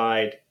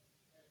provide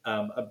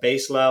a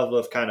base level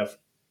of kind of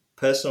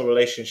personal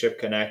relationship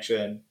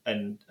connection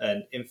and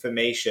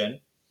information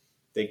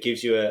that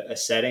gives you a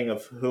setting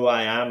of who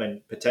I am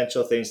and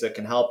potential things that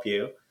can help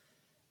you.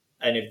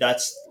 And if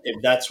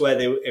that's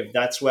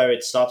where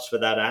it stops for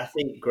that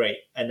athlete, great.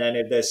 And then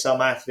if there's some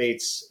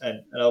athletes,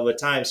 and over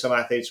time, some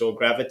athletes will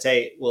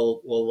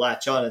will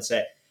latch on and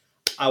say,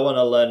 I want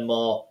to learn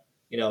more,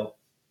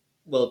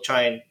 will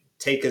try and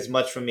take as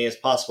much from me as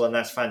possible. And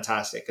that's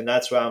fantastic. And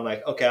that's where I'm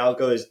like, okay, I'll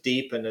go as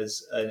deep and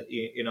as,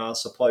 I'll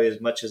support you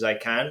as much as I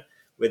can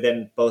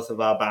within both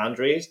of our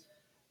boundaries.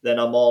 Then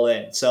I'm all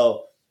in.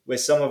 So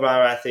with some of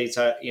our athletes,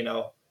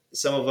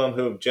 some of them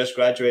who've just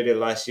graduated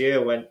last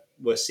year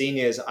were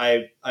seniors,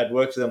 I'd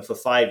worked with them for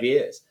 5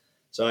 years.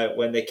 So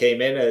when they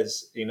came in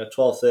as,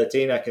 12,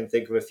 13, I can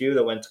think of a few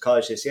that went to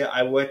college this year.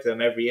 I worked with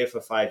them every year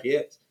for 5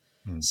 years.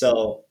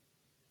 So,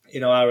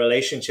 our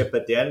relationship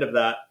at the end of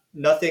that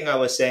nothing I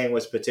was saying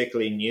was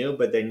particularly new,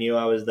 but they knew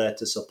I was there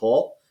to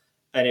support.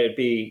 And it would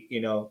be,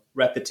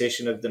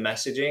 repetition of the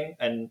messaging.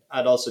 And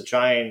I'd also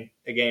try and,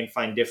 again,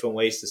 find different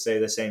ways to say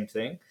the same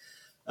thing.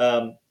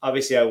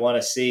 Obviously, I want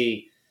to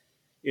see,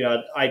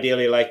 I'd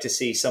ideally like to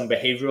see some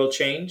behavioral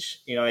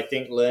change. I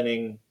think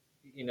learning,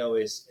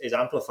 is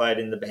amplified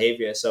in the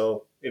behavior.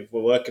 So if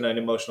we're working on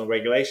emotional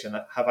regulation,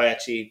 have I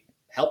actually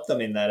helped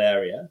them in that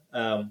area,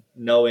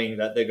 knowing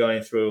that they're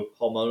going through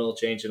hormonal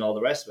change and all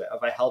the rest of it?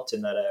 Have I helped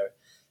in that area?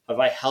 Have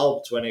I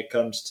helped when it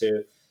comes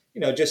to,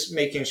 just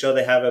making sure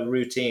they have a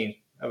routine?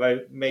 Have I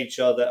made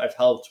sure that I've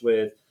helped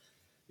with,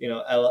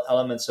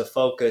 elements of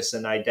focus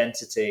and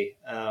identity,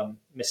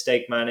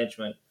 mistake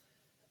management?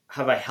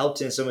 Have I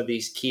helped in some of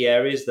these key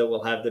areas that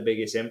will have the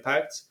biggest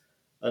impact?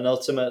 And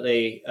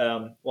ultimately,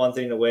 one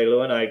thing that Wei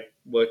Lu and I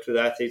worked with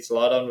athletes a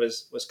lot on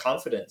was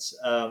confidence.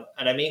 And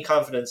I mean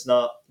confidence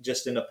not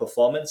just in a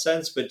performance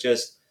sense, but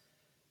just,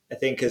 I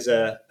think, as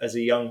a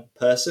young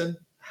person,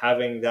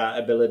 having that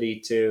ability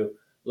to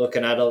look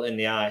an adult in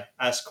the eye,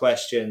 ask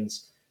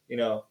questions,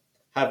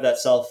 have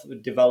that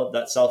develop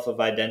that self of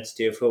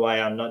identity of who I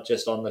am, not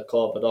just on the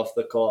court, but off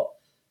the court,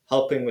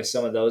 helping with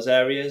some of those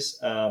areas.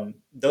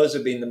 Those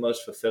have been the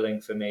most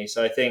fulfilling for me.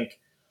 So I think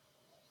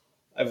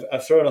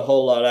I've thrown a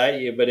whole lot at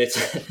you, but it's,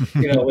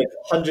 with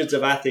hundreds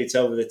of athletes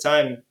over the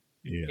time,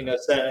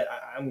 so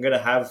I'm going to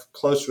have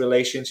close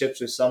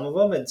relationships with some of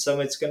them, and some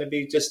it's going to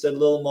be just a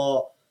little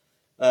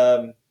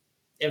more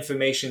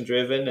information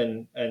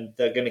driven, and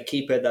they're going to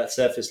keep it at that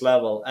surface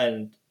level.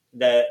 And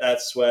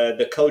that's where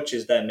the coach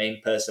is their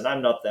main person.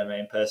 I'm not their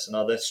main person,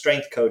 or the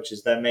strength coach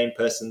is their main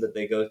person that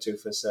they go to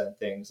for certain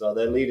things, or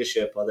their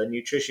leadership or their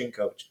nutrition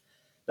coach.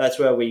 That's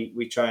where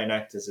we try and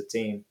act as a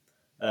team.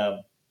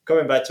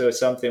 Coming back to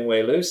something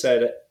Wei Lu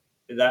said,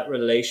 that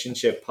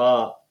relationship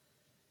part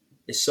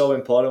is so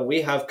important.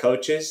 We have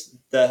coaches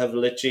that have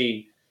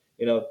literally,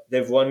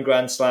 they've won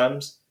Grand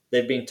Slams.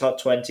 They've been top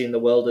 20 in the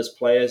world as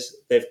players.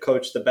 They've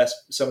coached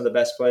some of the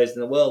best players in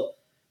the world.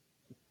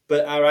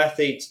 But our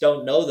athletes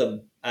don't know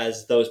them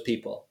as those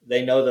people.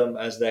 They know them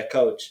as their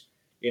coach.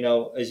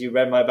 As you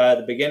read my bio at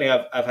the beginning,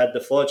 I've had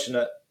the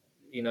fortunate,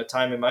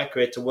 time in my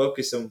career to work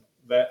with some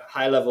very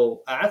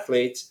high-level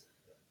athletes.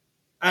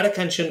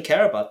 Adekhan shouldn't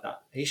care about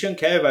that. He shouldn't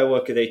care if I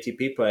work with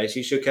ATP players.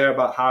 He should care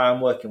about how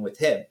I'm working with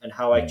him and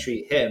how I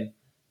treat him.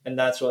 And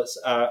that's what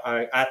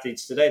our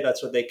athletes today,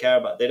 that's what they care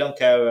about. They don't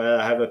care whether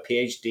I have a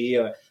PhD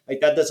or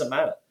that doesn't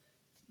matter.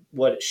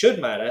 What should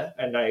matter,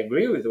 and I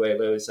agree with Wei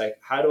Lu, is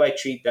how do I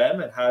treat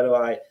them, and how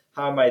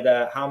am I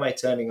there? How am I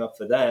turning up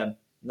for them?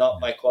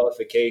 Not my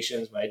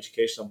qualifications, my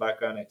educational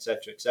background,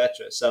 etc.,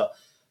 etc. So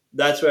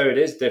that's where it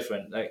is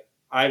different.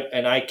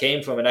 I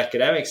came from an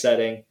academic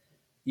setting.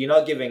 You're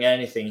not giving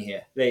anything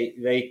here.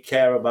 They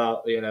care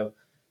about, are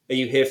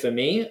you here for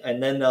me?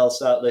 And then they'll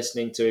start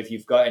listening to if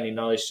you've got any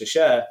knowledge to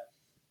share.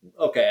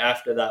 Okay,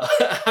 after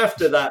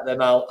that,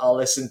 then I'll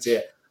listen to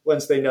you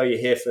once they know you're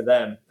here for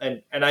them.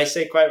 And I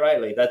say quite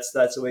rightly, that's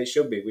the way it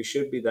should be. We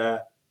should be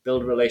there,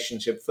 build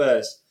relationship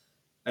first,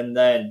 and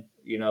then,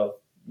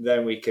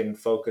 then we can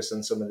focus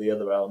on some of the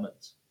other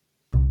elements.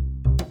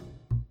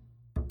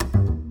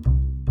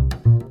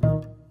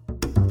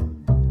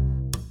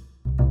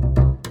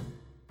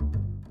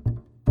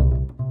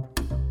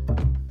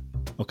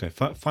 Okay,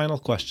 final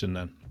question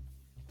then.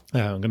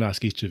 I'm going to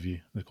ask each of you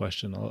the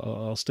question.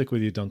 I'll stick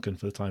with you, Duncan,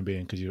 for the time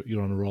being, because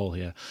you're on a roll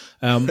here.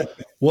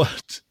 What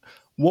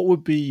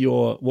would be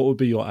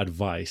your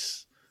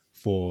advice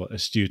for a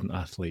student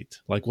athlete?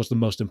 What's the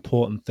most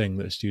important thing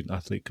that a student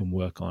athlete can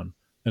work on?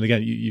 And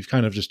again, you've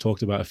kind of just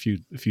talked about a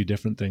few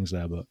different things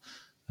there, but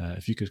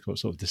if you could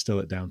sort of distill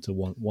it down to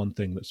one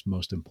thing that's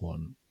most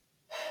important.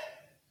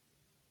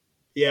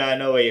 Yeah, I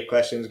know where your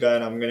question's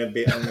going. I'm gonna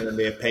be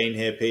a pain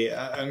here, Pete.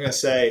 I'm gonna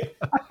say,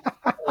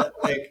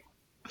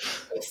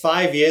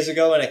 5 years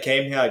ago when I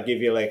came here, I'd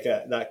give you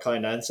that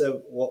kind of answer.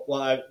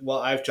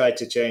 What I've tried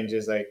to change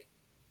is I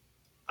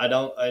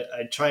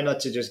try not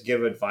to just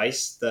give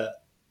advice that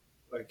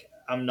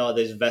I'm not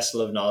this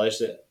vessel of knowledge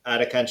that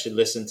Adekhan should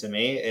listen to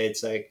me.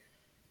 It's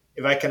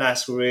if I can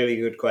ask really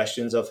good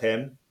questions of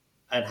him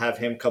and have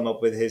him come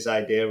up with his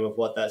idea of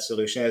what that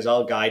solution is,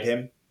 I'll guide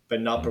him,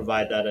 but not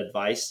provide that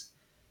advice.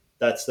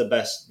 That's the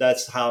best.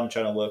 That's how I'm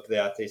trying to work with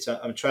the athletes.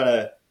 I'm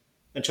trying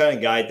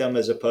to guide them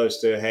as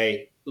opposed to,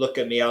 hey, look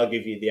at me, I'll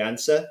give you the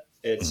answer.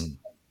 It's,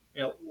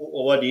 well,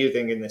 what do you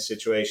think in this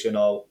situation?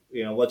 Or,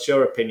 what's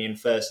your opinion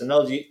first? And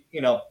they'll,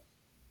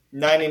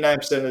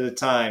 99% of the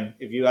time,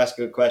 if you ask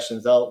good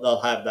questions,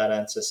 they'll have that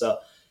answer. So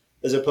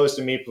as opposed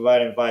to me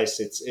providing advice,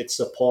 it's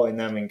supporting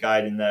them and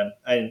guiding them.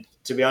 And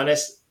to be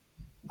honest,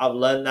 I've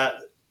learned that,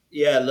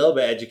 a little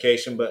bit of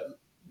education, but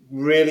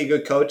really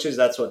good coaches,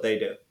 that's what they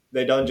do.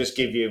 They don't just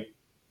give you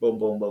boom,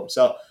 boom, boom.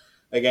 So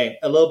again,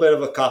 a little bit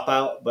of a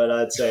cop-out, but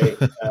I'd say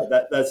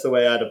that's the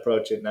way I'd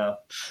approach it now.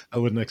 I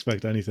wouldn't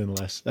expect anything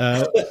less.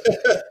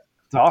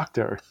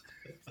 Doctor,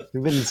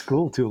 you've been in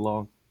school too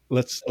long.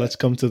 Let's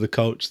come to the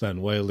coach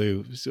then, Wei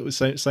Lu.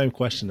 Same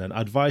question then.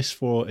 Advice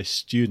for a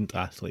student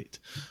athlete.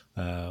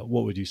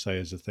 What would you say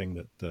is the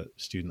thing that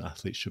student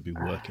athletes should be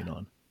working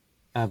on?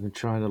 I've been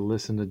trying to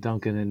listen to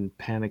Duncan and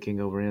panicking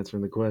over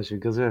answering the question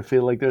because I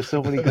feel like there's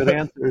so many good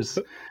answers.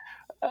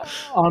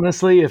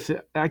 Honestly, if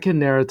I can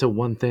narrow it to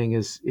one thing,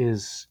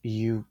 is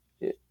you,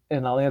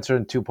 and I'll answer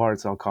in two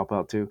parts. I'll cop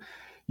out too.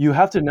 You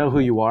have to know who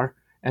you are,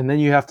 and then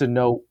you have to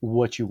know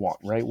what you want,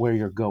 right? Where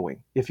you're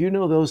going. If you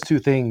know those two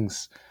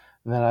things,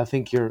 then I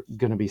think you're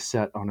going to be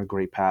set on a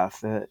great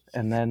path.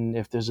 And then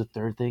if there's a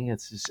third thing,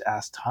 it's just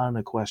ask a ton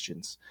of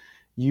questions.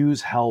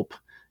 Use help.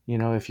 You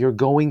know, if you're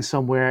going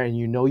somewhere and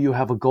you know you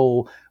have a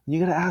goal, you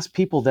got to ask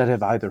people that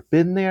have either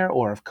been there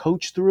or have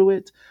coached through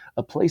it.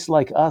 A place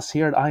like us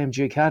here at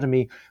IMG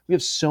Academy, we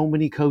have so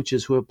many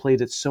coaches who have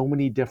played at so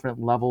many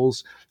different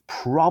levels,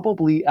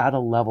 probably at a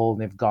level,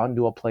 and they've gone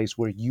to a place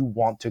where you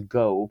want to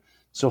go.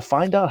 So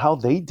find out how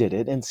they did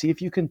it and see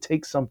if you can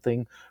take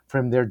something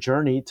from their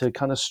journey to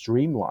kind of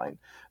streamline.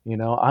 You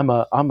know, I'm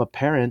a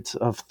parent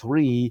of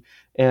 3,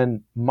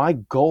 and my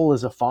goal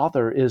as a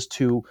father is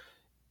to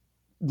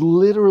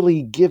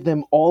literally give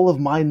them all of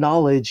my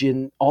knowledge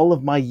in all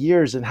of my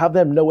years and have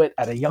them know it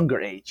at a younger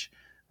age,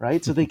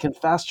 right? So they can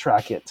fast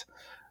track it.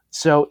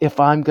 So if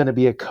I'm going to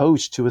be a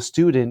coach to a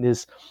student,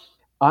 is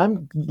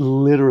I'm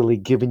literally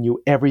giving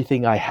you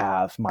everything I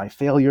have, my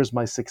failures,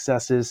 my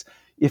successes,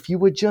 if you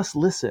would just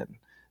listen.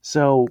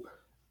 So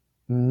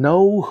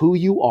know who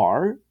you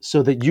are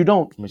so that you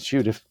don't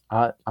shoot. If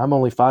I'm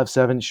only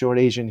 5'7", short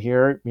Asian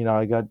here, you know,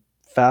 I got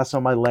fast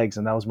on my legs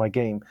and that was my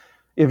game.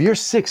 If you're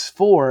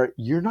 6'4",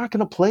 you're not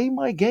going to play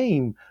my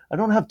game. I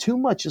don't have too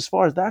much as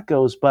far as that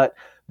goes, but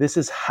this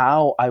is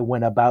how I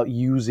went about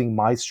using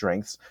my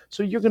strengths.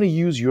 So you're going to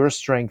use your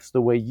strengths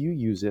the way you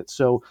use it.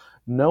 So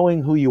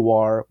knowing who you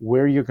are,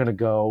 where you're going to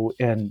go,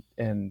 and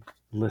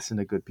listen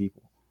to good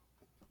people.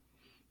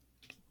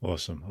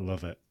 Awesome. I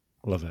love it.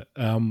 Love it.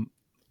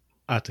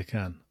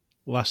 Atakan,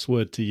 last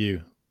word to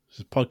you. It's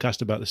a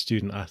podcast about the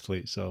student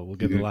athlete, so we'll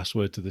give the last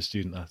word to the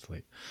student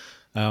athlete.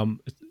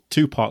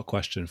 2-part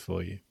question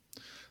for you.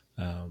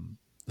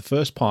 The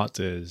first part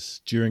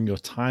is, during your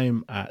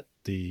time at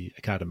the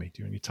academy,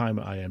 during your time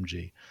at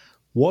IMG,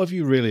 what have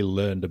you really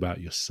learned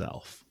about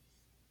yourself?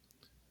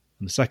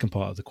 And the second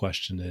part of the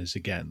question is,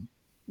 again,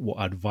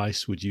 what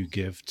advice would you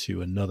give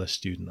to another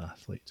student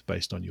athlete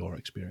based on your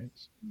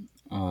experience?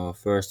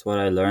 First, what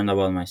I learned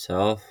about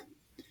myself,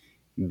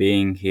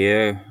 being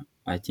here,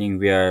 I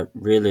think we are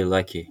really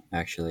lucky,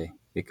 actually,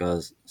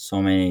 because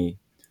so many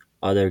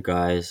other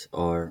guys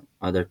or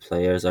other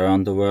players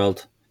around the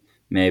world,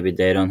 maybe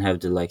they don't have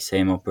the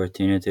same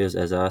opportunities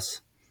as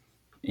us.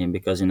 And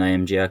because in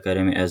IMG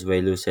Academy, as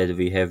Weilu said,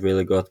 we have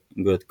really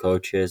good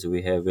coaches,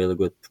 we have really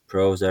good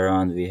pros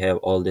around, we have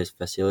all these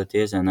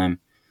facilities, and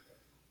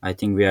I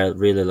think we are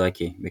really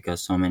lucky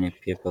because so many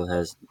people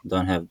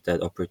don't have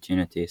that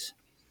opportunities.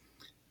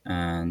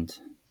 And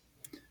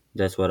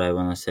that's what I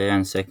want to say.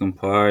 And second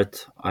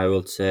part, I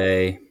would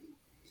say,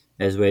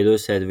 as Weilu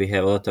said, we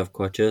have a lot of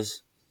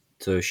coaches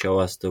to show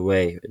us the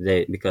way,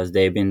 because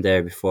they've been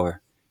there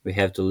before. We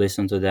have to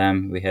listen to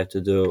them. We have to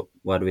do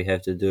what we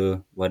have to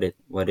do,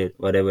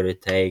 whatever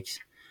it takes.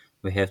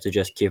 We have to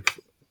just keep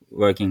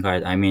working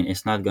hard. I mean,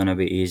 it's not gonna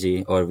be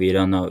easy, or we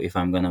don't know if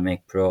I'm gonna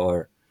make pro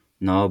or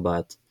no.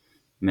 But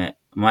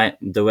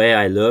the way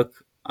I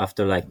look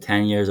after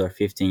 10 years or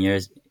 15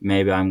 years,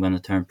 maybe I'm gonna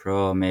turn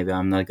pro, maybe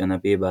I'm not gonna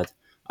be. But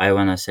I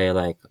wanna say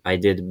I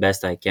did the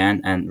best I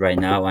can, and right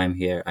now I'm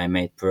here. I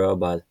made pro,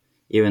 but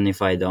even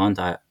if I don't,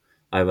 I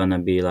wanna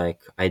be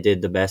I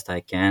did the best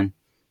I can.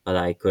 But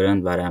I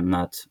couldn't, but I'm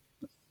not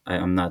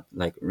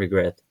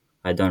regret.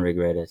 I don't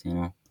regret it, you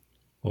know.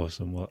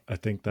 Awesome. Well, I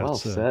think that's well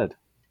said.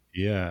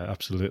 Yeah,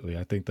 absolutely.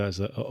 I think that's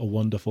a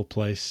wonderful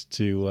place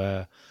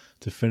to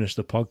finish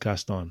the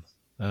podcast on.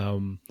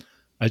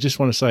 I just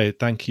want to say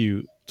thank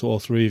you to all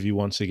 3 of you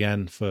once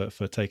again for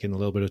taking a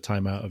little bit of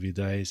time out of your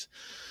days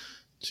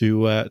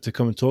to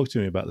come and talk to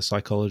me about the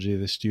psychology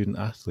of the student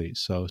athlete.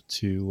 So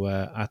to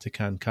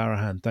Atakan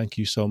Karahan, thank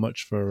you so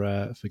much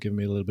for giving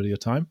me a little bit of your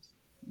time.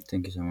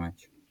 Thank you so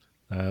much.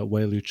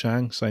 Weilu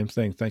Chang, same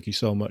thing. Thank you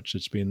so much.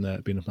 It's been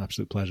an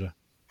absolute pleasure.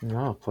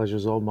 No,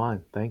 pleasure's all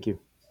mine. Thank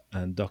you.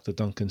 And Dr.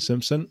 Duncan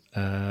Simpson,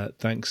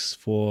 thanks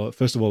for,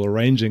 first of all,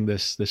 arranging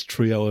this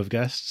trio of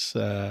guests,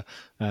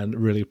 and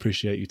really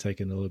appreciate you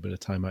taking a little bit of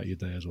time out of your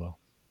day as well.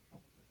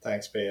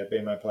 Thanks, Peter. It's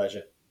been my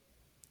pleasure.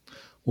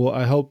 Well,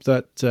 I hope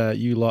that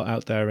you lot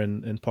out there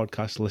in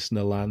podcast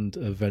listener land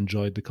have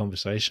enjoyed the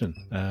conversation.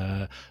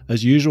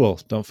 As usual,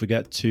 don't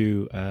forget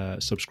to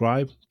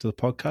subscribe to the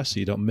podcast so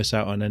you don't miss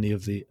out on any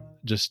of the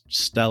just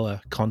stellar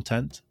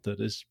content that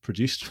is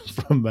produced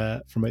from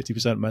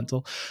 80%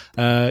 Mental.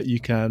 You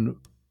can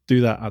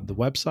do that at the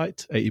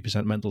website,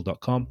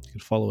 80percentmental.com. You can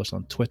follow us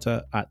on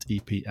Twitter at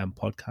EPM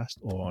Podcast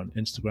or on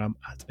Instagram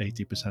at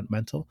 80%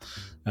 Mental.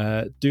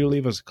 Do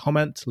leave us a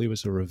comment, leave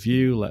us a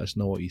review, let us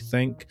know what you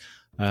think.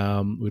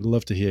 We'd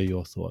love to hear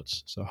your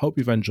thoughts. So I hope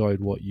you've enjoyed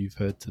what you've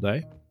heard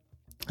today,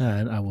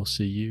 and I will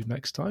see you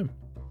next time.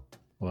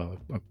 Well,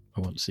 I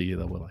won't see you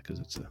though, will I? Because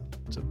it's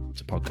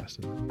a podcast,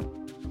 isn't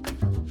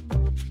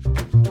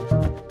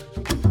it?